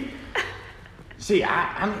 See,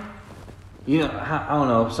 I'm. You know, I don't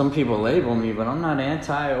know. Some people label me, but I'm not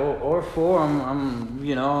anti or for. I'm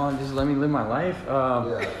you know, just let me live my life.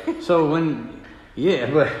 So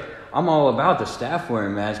but I'm all about the staff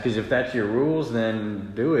wearing masks, because if that's your rules,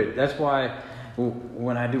 then do it. That's why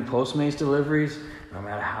when I do Postmates deliveries, I'm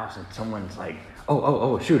at a house and someone's like,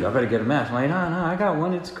 oh, shoot, I better get a mask. I'm like, no, I got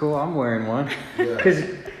one. It's cool. I'm wearing one.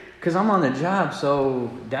 Because I'm on the job,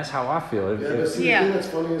 so that's how I feel. Yeah, but see, Yeah. the thing that's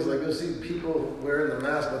funny is like you'll see people wearing the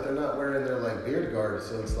mask, but they're not wearing their like beard guard.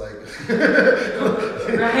 So it's like,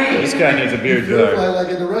 This guy needs a beard guard. like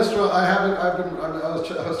in the restaurant, I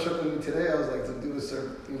was tripping today. I was like, the dude was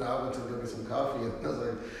serving, you know, I went to go get some coffee, and I was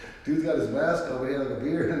like, dude's got his mask on, but he had like a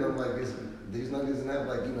beard, and I'm like, these niggas doesn't have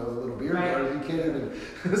like, you know, a little beard guard. You can't even.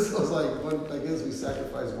 So it's like, I guess we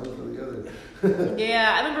sacrifice one for the other.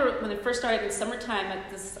 Yeah, I remember when it first started in the summertime.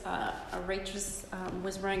 This a waitress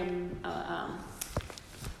was wearing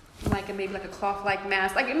maybe like a cloth-like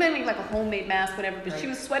mask, like it made me like a homemade mask, whatever. But she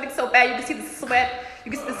was sweating so bad, you could see the sweat.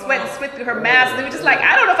 You could see the sweat and sweat through her mask. And it was just like,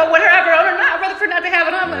 I don't know if I want her ever on or not. I'd rather for not to have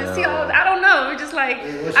it on. But see all, I don't know. It was just like,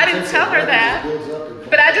 I didn't tell her that.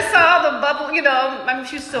 But I just saw the bubble, you know. I mean,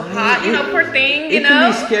 she was still hot, you know, poor thing, you It know.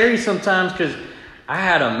 can be scary sometimes, because I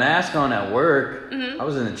had a mask on at work. I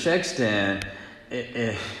was in the check stand.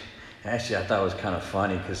 Actually, I thought it was kind of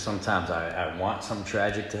funny because sometimes I want something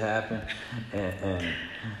tragic to happen, and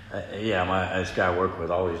this guy I work with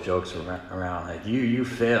always jokes around like you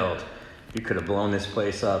failed. You could have blown this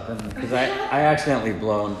place up, and because I accidentally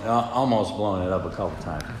almost blown it up a couple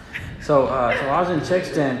times. So I was in the check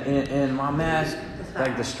stand, and my mask,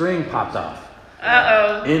 like the string popped off.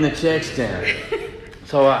 In the check stand.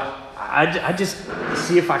 So I just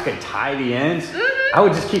see if I could tie the ends. I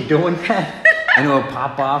would just keep doing that, and it would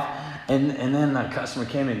pop off. And then the customer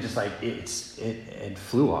came in, just like it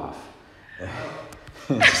flew off.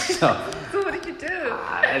 So what did you do?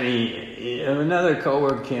 I mean, another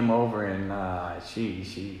coworker came over and she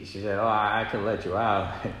said, "Oh, I could let you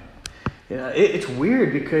out." It's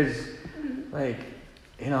weird because, like,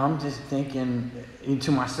 I'm just thinking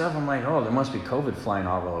to myself, I'm like, "Oh, there must be COVID flying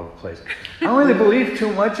all over the place." I don't really believe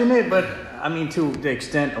too much in it, but I mean, to the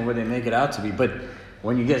extent of where they make it out to be, but.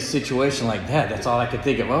 When you get a situation like that, that's all I could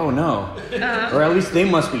think of. Oh, no. Or at least they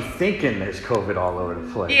must be thinking there's COVID all over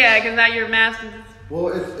the place. Yeah, because now you're masked. Well,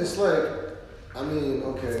 it's like, I mean,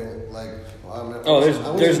 okay, like...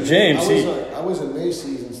 there's James. I was in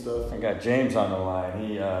Macy's and stuff. I got James on the line.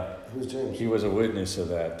 Who's James? He was a witness of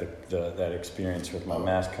that experience with my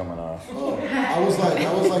mask coming off. Oh, I was like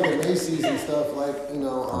at Macy's and stuff, like,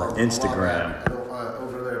 on Instagram.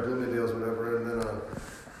 Over there at Bloomingdale's, whatever, and then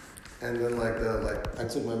I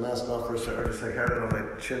took my mask off for a second, I just like had it on my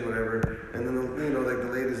chin, whatever, and then the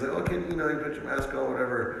lady's like, okay, you put your mask on,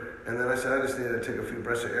 whatever, and then I said I just needed to take a few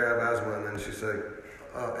breaths of air, I have asthma, and then she's like,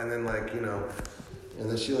 and then and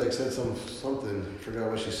then she said something, forgot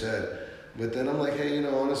what she said, but then I'm like, hey,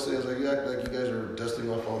 honestly, I was like, you act like you guys are dusting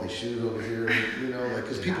off all these shoes over here,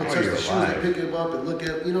 because people touch the shoes, they pick them up and look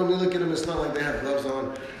at, look at them, it's not like they have gloves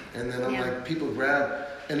on, and then I'm like, people grab.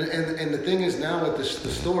 And the thing is now with the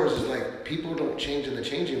stores is like people don't change in the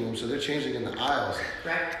changing room, so they're changing in the aisles.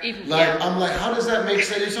 Right. I'm like, how does that make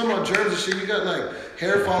sense? You're talking about germs and shit. You got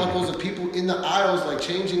hair follicles of people in the aisles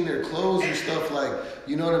changing their clothes and stuff.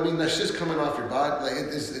 You know what I mean? That's just coming off your body.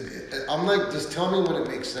 I'm like, just tell me when it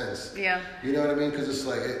makes sense. Yeah. You know what I mean? Because it's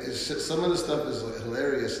just, some of the stuff is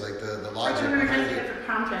hilarious. The logic behind it.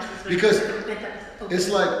 Because it's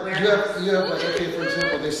like you have okay, for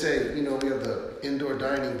example, they say we have the indoor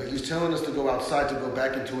dining, but he's telling us to go outside to go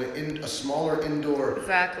back into a smaller indoor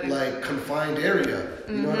confined area.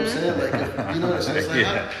 You know what I'm saying? You know what I'm saying?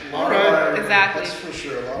 It's all right, exactly. That's for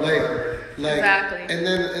sure. Exactly. And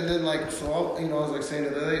then so I was saying to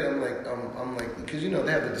the lady, I'm like because they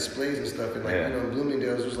have the displays and stuff, and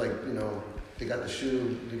Bloomingdale's was they got the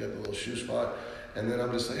little shoe spot. And then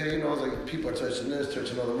I'm just like, hey, I was like, people are touching this,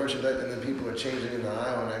 touching all the merchandise, and then people are changing in the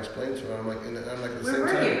aisle, and I explained to her, I'm like, at the same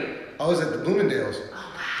time, I was at the Bloomingdale's. Oh, wow.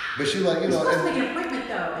 But she You're supposed to make an appointment,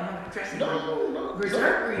 though, and have a dressing room. No.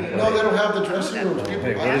 Reserved for you. No, they don't have the dressing rooms.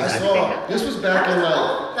 I saw, this was back in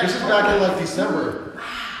December.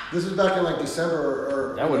 This was back in December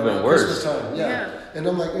or that would have been worse. Christmas time, yeah. And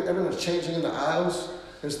I'm like, everyone's changing in the aisles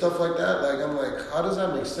and stuff like that. I'm like, how does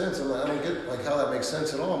that make sense? I'm like, I don't get how that makes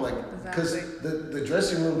sense at all. I'm like, because the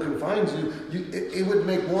dressing room confines you. It would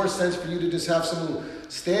make more sense for you to just have someone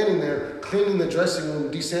standing there cleaning the dressing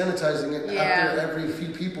room, desanitizing it after every few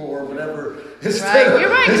people or whatever. Right, you're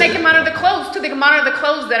right. They can monitor the clothes too. They can monitor the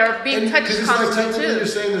clothes that are being touched constantly constantly too. You're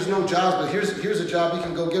saying there's no jobs, but here's a job you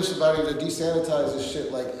can go give somebody to desanitize this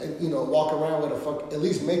shit. Walk around with at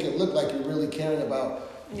least make it look like you're really caring about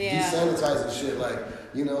desanitizing shit.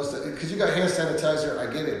 Because you got hand sanitizer,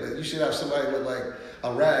 I get it, but you should have somebody with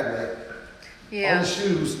a rag, on the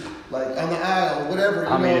shoes, on the aisle, whatever.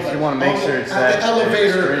 If you want to make sure it's at the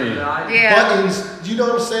elevator, buttons. You know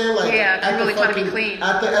what I'm saying? If you're really trying to be clean.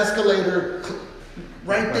 At the escalator,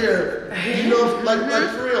 right there.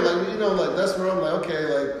 For real. That's where I'm like, okay,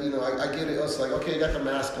 I get it. It's like, okay, you got the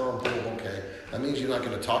mask on, boom, okay. That means you're not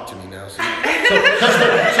going to talk to me now. So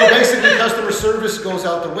basically, customer service goes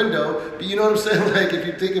out the window. But you know what I'm saying? If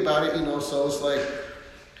you think about it, so it's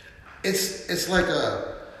like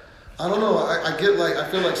I don't know. I get I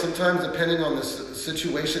feel like sometimes depending on the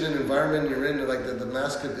situation and environment you're in, the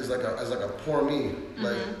mask is like a poor me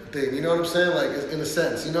thing. You know what I'm saying? In a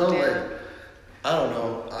sense, I don't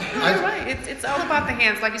know. You're right. It's all about the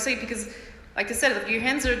hands, like you say, because. Like I said, if your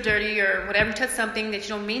hands are dirty or whatever, you touch something that you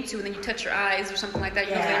don't mean to, and then you touch your eyes or something like that,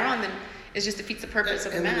 later on, then it just defeats the purpose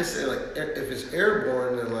of the mask. And then they say, if it's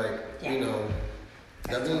airborne, then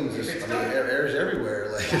that means air is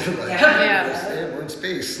everywhere. We're in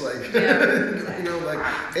space. And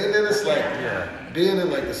then it's being in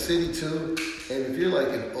the city too, and if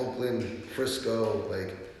you're in Oakland, Frisco,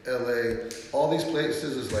 LA, all these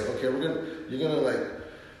places is like, okay, you're gonna like,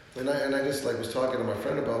 and I just like was talking to my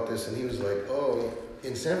friend about this, and he was like, oh,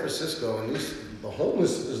 in San Francisco, and the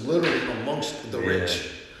homeless is literally amongst the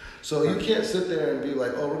rich. So you can't sit there and be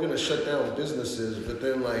like, oh, we're gonna shut down businesses, but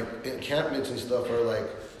then like encampments and stuff are like,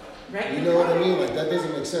 Right. you know what I mean? Like that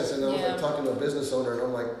doesn't make sense. And I was like talking to a business owner, and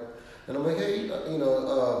I'm like, hey, you know,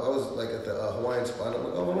 I was like at the Hawaiian spot. I'm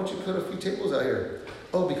like, oh, why don't you put a few tables out here?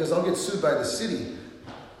 Oh, because I'll get sued by the city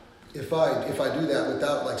if I do that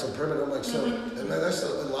without like some permit. I'm like, so, and that's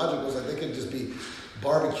illogical. It's like they could just be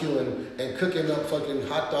barbecuing and cooking up fucking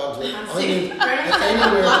hot dogs with onions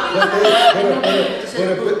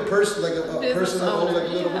anywhere, but a person like a person that owns like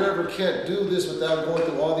a little whatever can't do this without going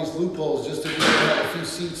through all these loopholes just to be able to have a few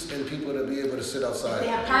seats and people to be able to sit outside.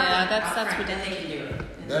 That's ridiculous. They can do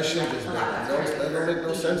it. That shit just that don't make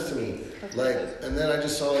no sense to me. Like, and then I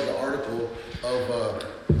just saw like an article of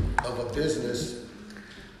a business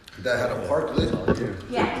that had a park lit.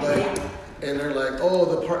 And they're like, oh,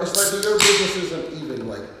 the park. It's like your business isn't even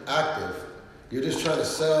like active. You're just trying to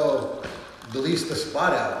sell, lease the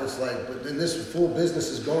spot out. It's like, but then this full business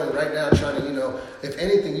is going right now, trying to, you know, if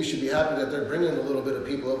anything, you should be happy that they're bringing a little bit of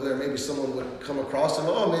people over there. Maybe someone would come across them.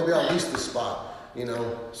 Oh, maybe I'll lease the spot. You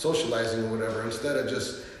know, socializing or whatever, instead of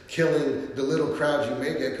just killing the little crowd you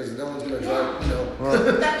may get because no one's gonna drive. You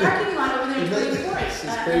know, that parking lot over there is really important.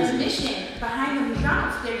 It's crazy. Mission behind the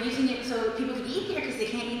McDonald's, they're using it so people can eat there because they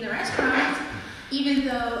can't eat in the restaurants. Even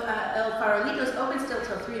though El Farolito is open still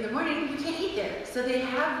till 3 a.m, you can't eat there. So they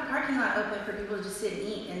have the parking lot open for people to just sit and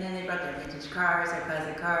eat. And then they brought their vintage cars, their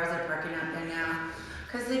classic cars. They're parking out there now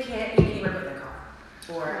because they can't eat anywhere but their car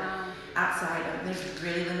or outside. There's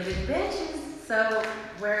really limited benches. So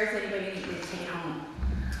where is anybody going to take it home?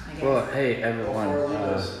 I guess. Well, hey everyone.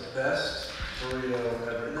 Farolito's best burrito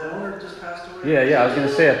ever. And the owner just passed away. Yeah. I was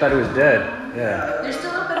gonna say I thought it was dead. Yeah. They're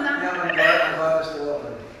still open now. Yeah, I'm glad they're still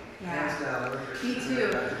open. Yeah. Hands down. Me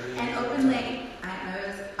too. And open late. I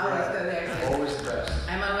always go there. So Always the best.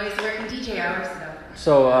 I'm always working DJ hours.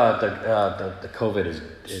 So. So the COVID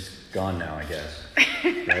is gone now, I guess.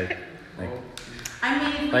 Right? Like, I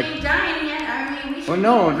mean, if Like- we ain't dying yet, I mean, we should Well,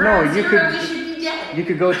 no, be no, ground you zero, could- we should be dead. you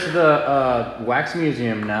could go to the wax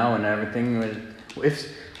museum now and everything.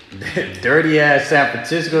 If dirty ass San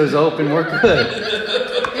Francisco is open, we're good.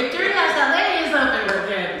 If Dirty House LA is open, we're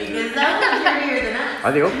good, because that one's dirtier than us.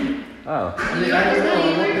 Are they open? Oh, I mean, I don't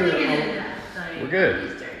know. we're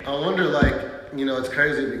good. I wonder, like, you know, it's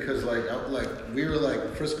crazy because, like, we were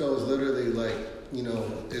like, Frisco is literally like, you know,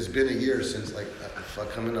 it's been a year since like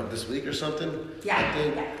coming up this week or something. Yeah, I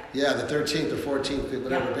think. yeah. Yeah, the 13th or 14th,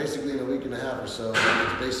 whatever. Yeah. Basically, in a week and a half or so,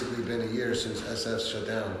 it's basically been a year since SF shut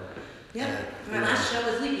down. Yeah, And, my you last know,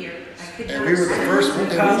 show was leap year. I could And not we were the say- first one.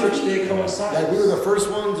 Patrick's Day coincides. Like we were the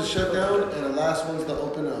first ones to shut down and the last ones to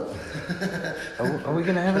open up. Are we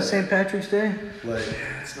gonna have a St. Patrick's Day? Like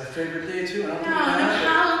It's my favorite day too. No,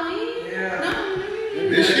 Halloween. Yeah. No,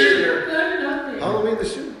 this year, Good, nothing. Halloween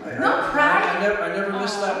this year. No, Pride. I never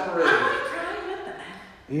missed that parade. I want to cry with that.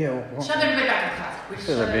 Yeah. Shove everybody back in the closet. We Because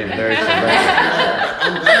shove they're being everybody very back.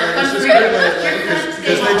 selective. It's just great,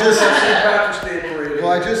 because they just. St. Patrick's Day parade.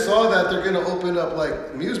 Well, I just saw that they're gonna open up like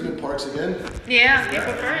amusement parks again. Yeah,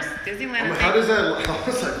 April 1st, Disneyland. I mean, how does that? I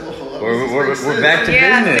was like, whoa, that doesn't make We're sense. back to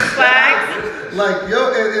Yeah, business. Six Flags. Like,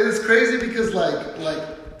 yo, and it's crazy because like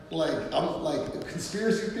I'm like a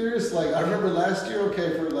conspiracy theorist. Like I remember last year,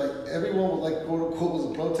 okay, for like everyone was like quote unquote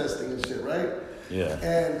was protesting and shit, right? Yeah.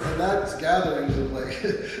 And that's gatherings of like,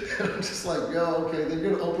 I'm just like, yo, okay, they're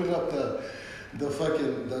gonna open up the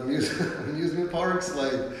fucking amusement parks,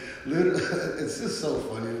 like, literally, it's just so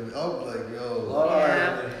funny to me. I'm like, yo,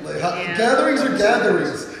 Yeah. like Yeah. gatherings are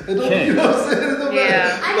gatherings. It don't, you know what I'm saying? It don't Yeah.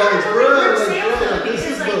 matter. I Like, love bro, group like, sales bro, though, this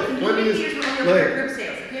because is like the community funniest. years when we were Like, group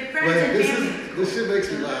sales. If you had friends like and this family. this shit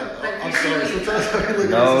makes me laugh. But I'm you're sorry. saying- Sometimes I look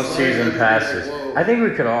No at this and season I'm like, passes. whoa. I think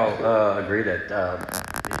we could all agree that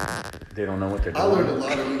they don't know what they're I learned a doing.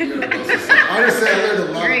 lot of year about society. Honestly, I learned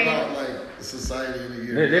a lot Agree. about like society in a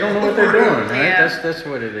year. They don't know what they're doing, right? Yeah. That's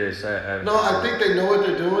what it is. No, I think they know what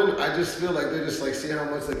they're doing. I just feel like they're just like see how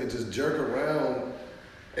much they can just jerk around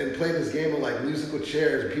and play this game of like musical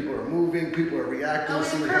chairs. People are moving, people are reacting. Oh, it's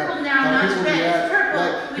see purple how, now, how not people red. It's react. purple.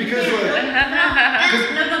 Like, We because can't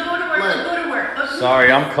like, No, go to work. Like- Go to work. Oh,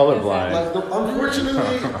 Sorry, I'm colorblind.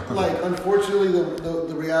 like unfortunately,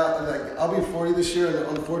 the reality. Like I'll be 40 this year,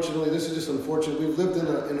 and unfortunately, this is just unfortunate. We've lived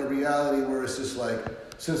in a reality where it's just like,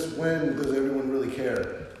 since when does everyone really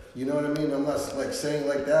care? You know what I mean? I'm not like saying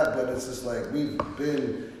like that, but it's just like we've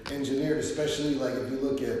been engineered, especially like if you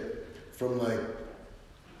look at from like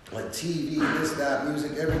like TV, this, that,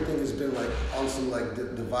 music, everything has been like on some like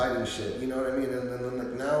dividing shit. You know what I mean? And then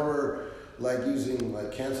like now we're like using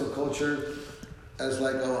like cancel culture as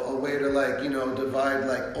like a way to like, you know, divide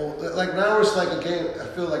like now it's like a game. I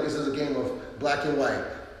feel like this is a game of black and white,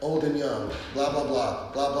 old and young, blah blah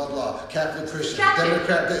blah, blah blah blah, Catholic, Christian,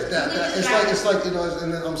 Democrat, that. It's like you know.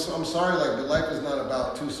 And then I'm sorry, like, but life is not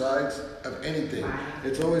about two sides of anything.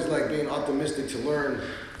 It's always like being optimistic to learn.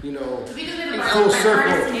 You know, full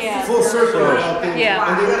circle about things.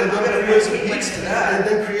 Yeah. And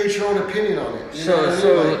then create your own opinion on it. You know what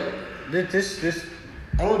I mean? This.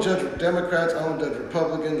 I don't judge Democrats, I don't judge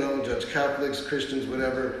Republicans, I don't judge Catholics, Christians,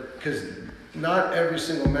 whatever, because not every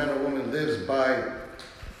single man or woman lives by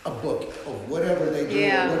a book of whatever they do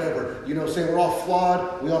or whatever. You know what I'm saying? We're all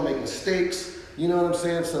flawed, we all make mistakes, you know what I'm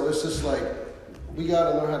saying? So it's just like, we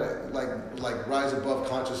gotta learn how to like rise above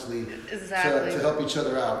consciously to help each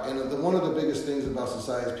other out. And one of the biggest things about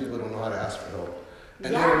society is people don't know how to ask for help.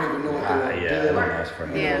 And they don't even know what they want to do. They don't ask for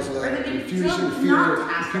help. You know, so like confusion, fear,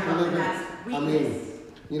 people living,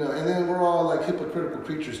 you know, and then we're all like hypocritical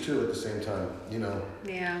creatures too at the same time, you know.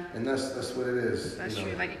 Yeah. And that's what it is. That's you know?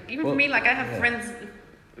 true. Like even for me, like I have friends,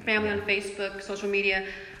 family on Facebook, social media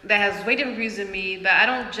that has way different views than me. But I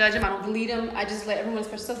don't judge them. I don't delete them. I just let everyone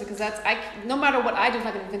express themselves because no matter what I do, I'm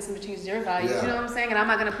not going to convince them to change their values. You know what I'm saying? And I'm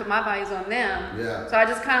not going to put my values on them. Yeah. So I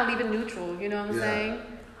just kind of leave it neutral. You know what I'm saying?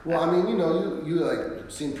 Well, I mean, you know, you like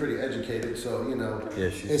seem pretty educated, so you know,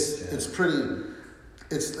 it's pretty.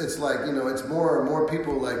 It's like, you know, it's more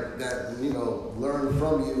people like that, you know, learn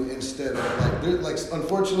from you instead of like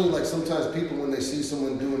unfortunately, like sometimes people when they see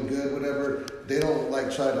someone doing good, whatever, they don't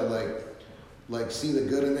like try to like see the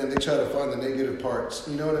good in them. They try to find the negative parts.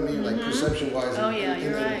 You know what I mean? Like perception wise. Oh yeah,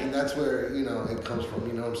 you're right. And that's where, you know, it comes from.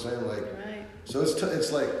 You know what I'm saying? Like, so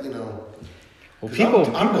it's like, you know. Well, people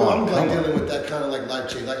I'm like dealing with that kind of like life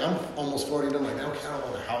change. Like I'm almost 40 and I'm like, okay, I don't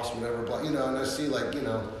want a house, whatever, blah, you know. And I see like, you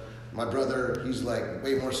know, my brother, he's like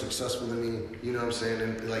way more successful than me, you know what I'm saying?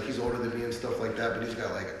 And like he's older than me and stuff like that, but he's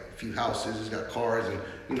got like a few houses, he's got cars and,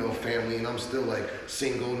 you know, family, and I'm still like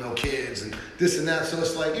single, no kids and this and that. So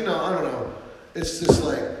it's like, you know, I don't know. It's just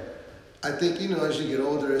like, I think, you know, as you get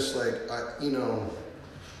older, it's like, you know,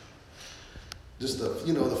 just the,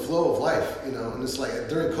 you know, the flow of life, you know, and it's like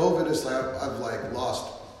during COVID, it's like I've like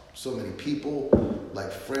lost so many people,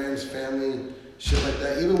 like friends, family, shit like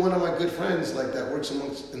that. Even one of my good friends, like that works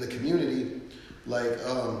in the community, like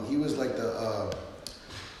he was like the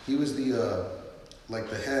like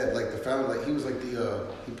the head, like the founder, like he was like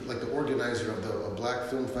the organizer of the Black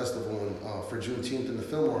Film Festival for Juneteenth in the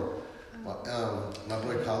Fillmore. My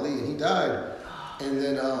boy Kali, and he died, and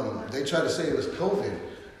then they tried to say it was COVID.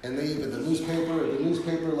 And they even the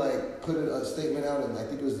newspaper like put a statement out, and I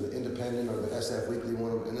think it was the Independent or the SF Weekly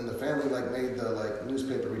one, and then the family like made the like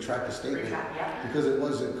newspaper retract the statement because it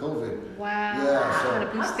wasn't COVID. Wow. Yeah, so trying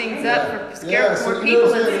to boost things up for scare more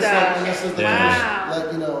people and stuff. Wow.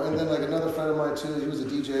 Like, you know, and then like another friend of mine too, he was a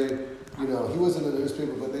DJ. You know, he wasn't in the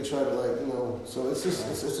newspaper, but they tried to like, you know, so it's just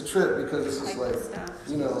it's a trip because it's just like,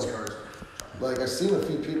 you know. Like I seen a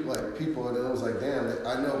few people, and it was like, damn,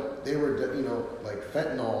 I know they were, you know, like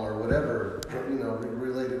fentanyl or whatever, you know,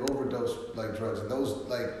 related overdose like drugs, and those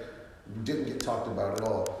like didn't get talked about at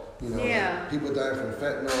all. You know, like, people dying from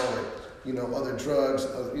fentanyl, like, you know, other drugs,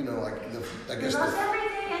 you know, like I guess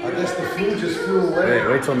the flu just flew away.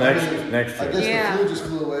 Wait till next year. I guess the flu just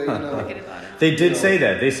flew away. You know, they did say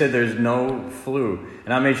that. They said there's no flu,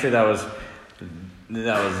 and I made sure that was.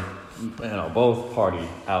 You know, both party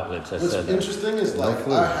outlets have said that. What's interesting is like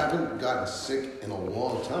I haven't gotten sick in a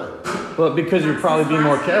long time. Well, because you're probably being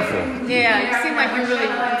more careful. Yeah, you seem like you're really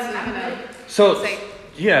into, you know. So,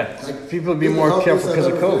 yeah, like, people be more careful because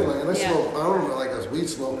of COVID. Like, and I smoke. I don't know, like I was a weed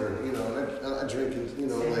smoker, you know, and I drink, you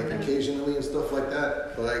know, like occasionally and stuff like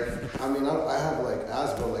that. But like, I mean, I have like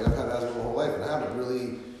asthma. Like I've had asthma my whole life, and I haven't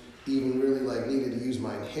really like needed to use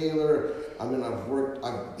my inhaler. I mean,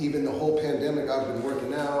 even the whole pandemic, I've been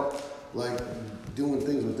working out, like doing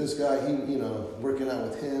things with this guy, you know, working out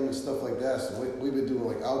with him and stuff like that. So we've been doing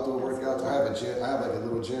like outdoor workouts. I have a gym. I have like a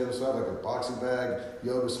little gym, so I have like a boxing bag,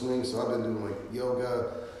 yoga swing. So I've been doing like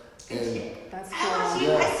yoga. And that's cool.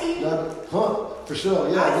 I see you. For sure.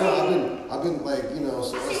 Yeah, I've been like, you know,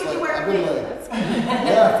 so it's like I've been like,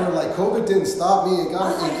 yeah, for like COVID didn't stop me. It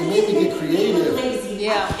made me get creative.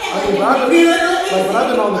 Yeah. I mean, but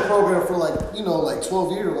I've been on the program for like, you know, like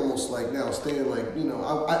 12 years almost, like now staying like, you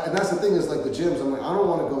know, and that's the thing is like the gyms. I'm like, I don't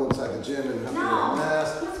want to go inside the gym and have to wear a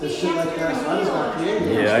mask and shit like that. So I just got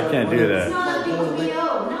creative. Yeah, I can't do that. It's not a big deal.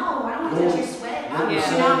 No, I don't want to touch your sweat. I'm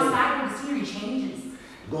outside and the scenery changes.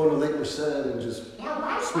 Going to Lake Merced and just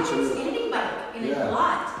why switching is it. anything but in a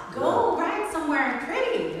lot. Go ride somewhere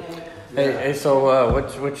pretty. Hey, so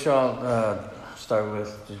what y'all start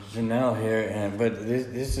with Janelle here, but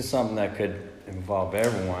this is something that could involve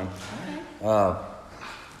everyone.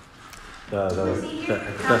 The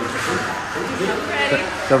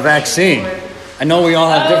vaccine. I know we all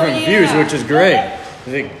have different views, which is great.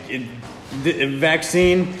 The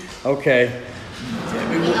vaccine, okay.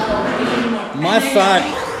 My thought,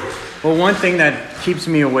 well, one thing that keeps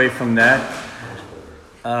me away from that,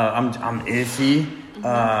 I'm iffy.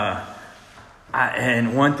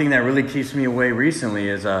 And one thing that really keeps me away recently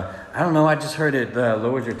is, I don't know, I just heard it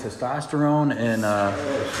lowers your testosterone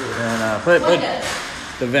but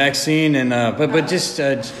the vaccine but just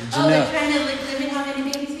they're Janelle. trying to limit how many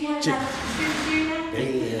babies we have.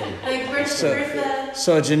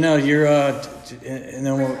 So Janelle, you're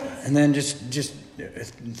and then just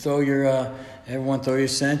throw your everyone throw your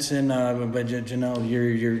sense in. But Janelle,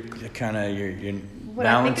 you're kind of you're What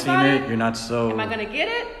I think balancing about it. it? You're not so. Am I gonna get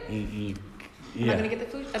it? Am I gonna get the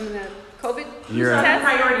flu? I mean, the COVID You're It's on the test?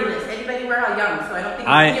 priority list. Anybody, we're all young, so I don't think.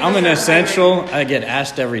 I'm an essential. I get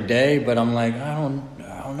asked every day, but I'm like I don't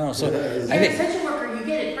know. So You're an essential worker. You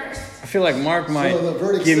get it first. I feel like Mark might the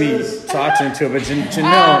verdict give me says- thoughts into it, but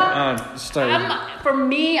Janelle, start. For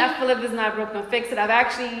me, I feel if it's not broke, don't fix it. I've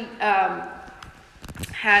actually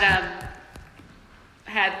had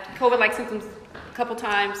COVID-like symptoms a couple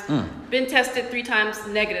times. Been tested 3 times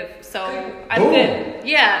negative. So I've been,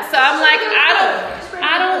 So I'm like,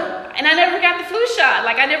 I don't, and I never got the flu shot.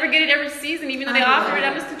 Like I never get it every season, even though they offer it.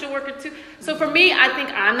 I'm an essential worker too. So for me, I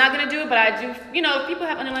think I'm not gonna do it, but I do. You know, people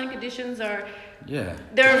have underlying conditions or they're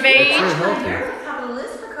of age. You're at the top of the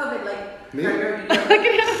list for COVID, like Me? priority. Look at him.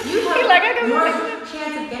 You have He's like, I got more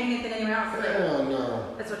chance of getting it than anyone else. Like, Hell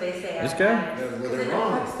no. that's what they say. This guy? Well, Because they're it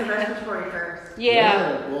wrong. affects the respiratory first.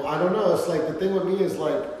 Yeah. Well, I don't know. It's like the thing with me is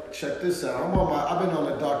like, check this out. I've been on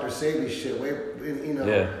the Dr. Sebi shit for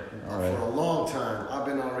a long time. I've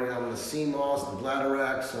been already on the CMOS, the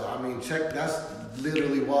Bladerac. So I mean, that's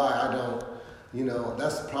literally why I don't.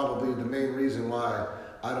 That's probably the main reason why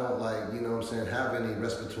I don't have any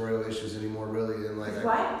respiratory issues anymore. Really, and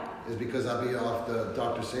Why? is because I be off the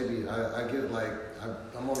Dr. Sebi. I get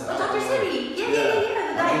I'm on the. Dr. Sebi,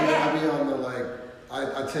 yeah. I be on the I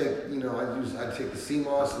take the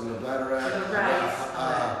CMOS and the Bladerac.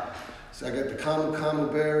 So I get the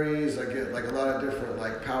camu berries. I get a lot of different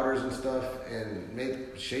powders and stuff, and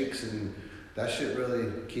make shakes, and that shit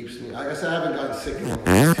really keeps me. Like I said, I haven't gotten sick in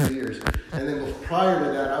almost 2 years. And then prior to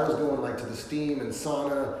that, I was going to the steam and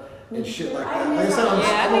sauna and shit like that. Like I said,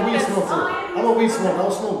 I'm a weed smoker. I'm a weed smoker. I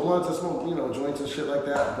don't smoke blunts. I smoke joints and shit like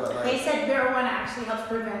that. But They said marijuana actually helps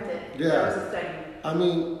prevent it. Yeah. There was a study. I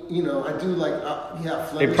mean, I do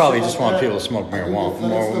They probably just want people to smoke marijuana.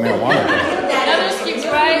 Other streets,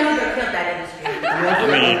 right? They killed that industry. I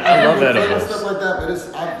love edibles. Stuff like that, but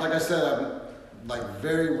like I said, I'm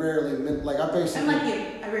very rarely. I basically. I'm like you.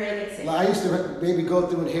 I rarely get sick. I used to maybe go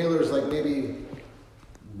through inhalers maybe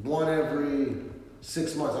one every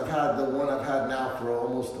 6 months. I've had the one I've had now for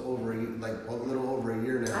almost over a little over a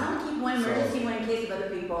year now. I don't keep one emergency one in case of other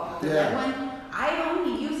people. Yeah. That one, I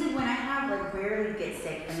only use it when I have rarely get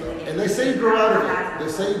sick. And they say you grow out of it.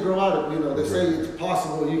 They say you grow out of it. They say it's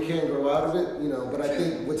possible you can grow out of it. But I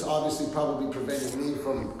think what's obviously probably preventing me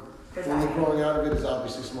from growing out of it is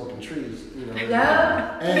obviously smoking trees.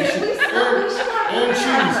 Yeah. And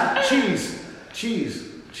cheese.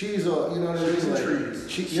 Cheese, you know what I mean? Cheese and trees.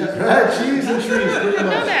 Cheese and trees, pretty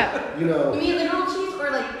much. You mean literal cheese or I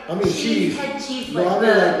mean cheese. Head cheese, No, I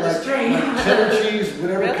mean the string? cheddar cheese,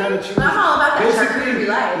 whatever kind of cheese. I'm all about that Basically,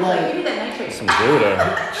 charcuterie life. Give me that nitrate. Some Gouda.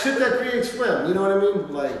 Shit that creates phlegm, you know what I mean?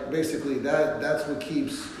 Basically, that's what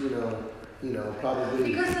keeps, probably.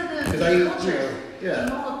 Because of the Because I eat,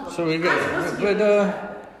 yeah. So we got, but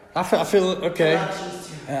I feel okay.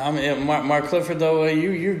 Mark Clifford, though,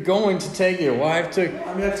 you're going to take your wife to.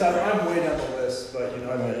 I mean, I'm way down the list, but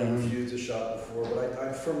I've refused a shot before. But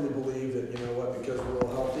I firmly believe that because we're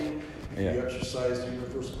all healthy, you exercise, do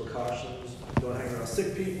universal precautions, don't hang around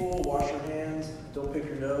sick people, wash your hands, don't pick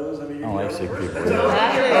your nose. I mean, I don't like sick people. And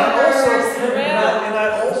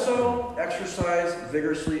I also exercise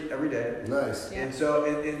vigorously every day. Nice. And so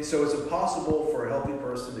it's impossible for a healthy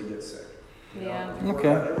person to get sick. Yeah. If you work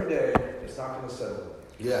out every day, it's not going to settle.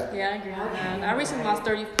 Yeah. Yeah, I agree with that. I recently lost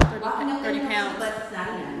 30 pounds. But it's not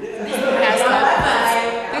enough.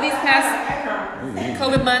 Through these past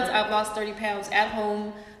COVID months, I've lost 30 pounds at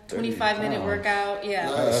home, 25-minute workout. Yeah.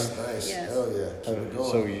 Nice. Yes. Hell yeah. Keep it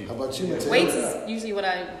going. So how about you, Mateo? Weights is usually what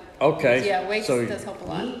I. Okay. Yeah, weights So does help a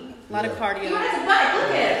lot. A lot of He cardio. has a butt.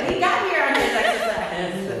 Look at it. He got here on his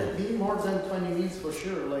exercise. Be more than 20 minutes for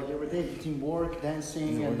sure. Like every day, teamwork,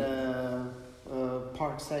 dancing, and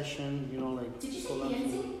park session. You know, like. Did you say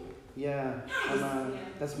dancing? Yeah,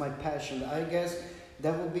 that's my passion. I guess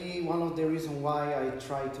that would be one of the reasons why I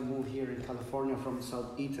try to move here in California from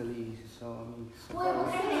South Italy. So I mean.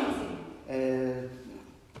 What kind of dancing?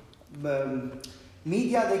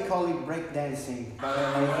 Media, they call it break dancing.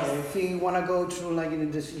 But if you want to go through like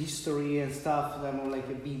in this history and stuff, I'm more like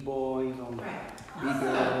a b-boy, you know, Awesome.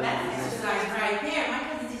 That's exercise right there. My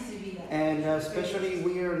cousin used to be that. and especially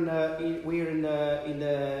we're in the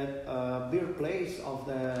birthplace of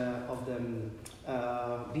the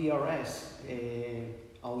BRS,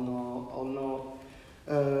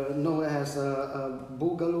 known as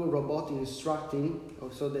Boogaloo Robot Instructing,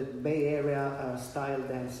 also the Bay Area style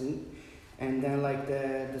dancing. And then like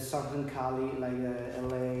the Southern Cali, like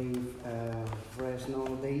LA,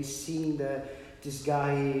 Fresno, they seen this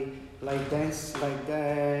guy like dance like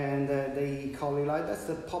that, and they call it like that's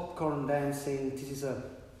the popcorn dancing. This is a.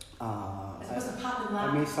 It's supposed to pop and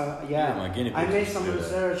lock. I made some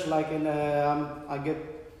research like I get.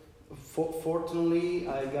 Fortunately,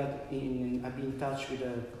 I've been in touch with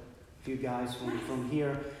a few guys from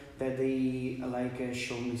here. That they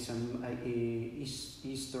show me some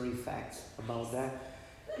history facts about that,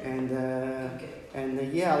 and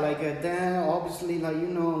then obviously the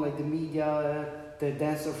media, the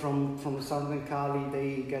dancer from Southern Cali,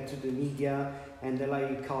 they get to the media and they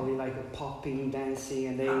call it like a popping dancing,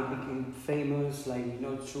 and they became famous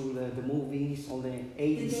through the movies, all the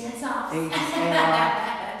 80s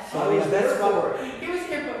era. So that's what He was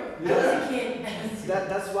here for. I was a kid.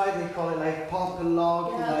 that's why they call it like pop and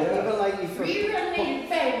lock.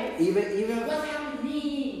 Even What's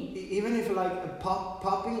happening? even if like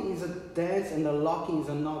popping is a dance and the locking is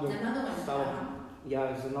another one. style. Yeah,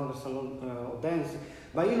 it's another salon dance.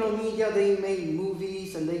 But media, they made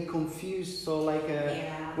movies and they confuse. So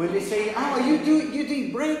when they say, you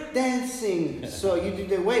do break dancing, so you do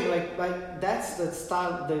the wave, like that's the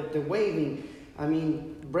style, the waving. I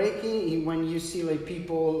mean, breaking when you see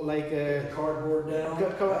people Cardboard down.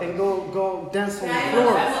 and go dance on the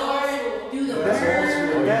floor. Do the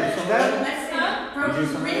Lives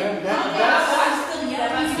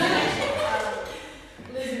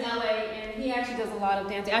in LA, and he actually does a lot of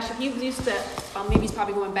dancing. Actually, he used to, maybe he's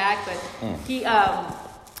probably going back, but he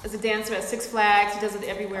is a dancer at Six Flags. He does it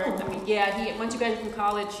everywhere. I mean, he once you graduate from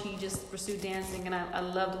college, he just pursued dancing, and I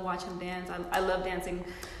love to watch him dance. I love dancing.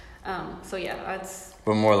 That's.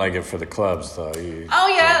 But more like it for the clubs, though. I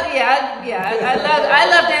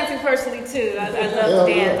love dancing personally too. I love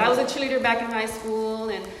to dance. I was a cheerleader back in high school,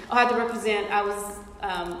 and I had to represent. I was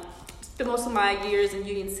spent most of my years in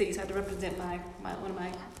Union City, so I had to represent one of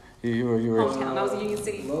my You were. hometown. I was in Union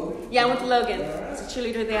City. Yeah, I went to Logan. I was a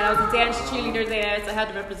cheerleader there. I was a dance cheerleader there, so I had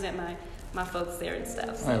to represent my folks there and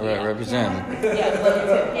stuff. So, represent.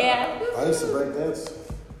 Yeah. I used to break dance.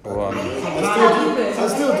 Well, I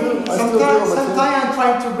still do. Sometimes I'm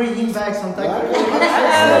trying to bring him back. Sometimes.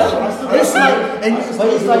 But it's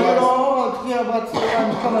like but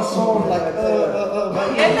I'm kind of sort of like.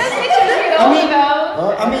 I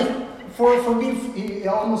mean, for me,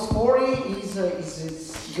 almost 40 is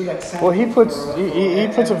good example. Well, he puts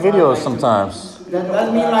a video sometimes.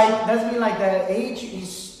 That mean like the age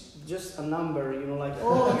is just a number,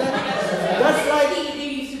 that's like. They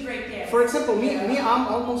used to break dance. For example, me, I'm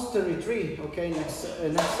almost 33. Okay, next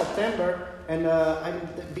September, and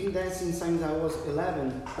I've been dancing since I was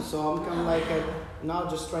 11. So I'm kind of like now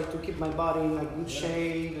just try to keep my body in good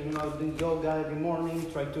shape. Do yoga every morning.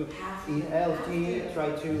 Try to eat healthy.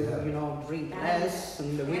 Try to drink less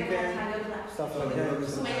on the weekend, stuff like that.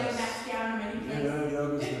 So I go back down many places.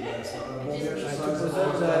 Yoga's the best.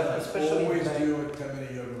 Especially always back. do a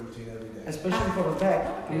 10-minute yoga routine every day. Especially for the back,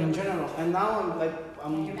 in general. And now I'm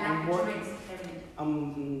working. Joints, everything.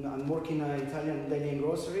 I'm working at Italian Daily and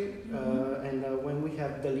Grocery, and when we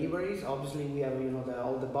have deliveries, obviously we have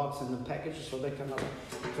all the box and the package, so they can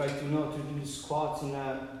try to to do squats in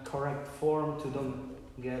a correct form to don't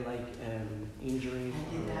get injuries. I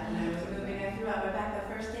did that when I was moving. I threw out my back the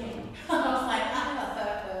first day. I was like, I thought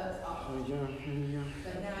that was awful. But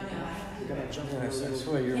now I know I have to do it. I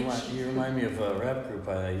swear, you remind me of a rap group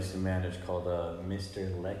I used to manage called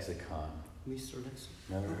Mr. Lexicon. Mr. Lexicon.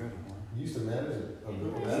 Never heard of one. You used to manage a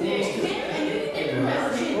group of that?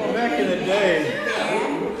 Well, back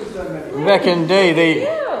in the day.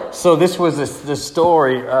 So this was the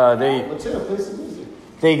story.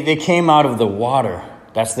 They came out of the water.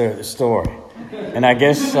 That's their story. And I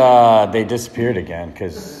guess they disappeared again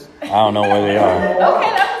because I don't know where they are.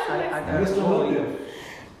 Okay, that was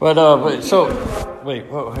But so wait,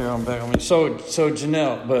 whoa, here I'm back on me. So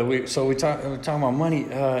Janelle, but we're talking about money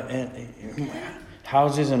and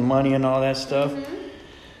houses and money and all that stuff. Mm-hmm.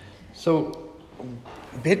 So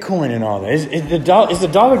Bitcoin and all that is the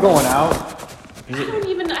dollar going out? I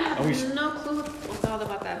have no clue what's all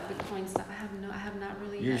about that Bitcoin stuff. I have not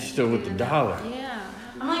really. You're still with the dollar. Yeah.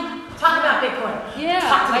 I'm like, talk about Bitcoin.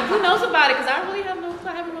 Yeah, like who knows about it? Because I really have no clue.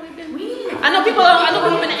 I haven't really been. I know people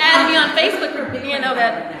have been adding me on Facebook,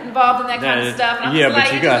 that involved in that kind of stuff. And I'm just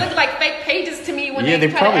like, it look like fake pages to me when they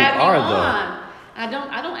try to add me on. I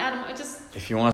don't add them. It just. If you want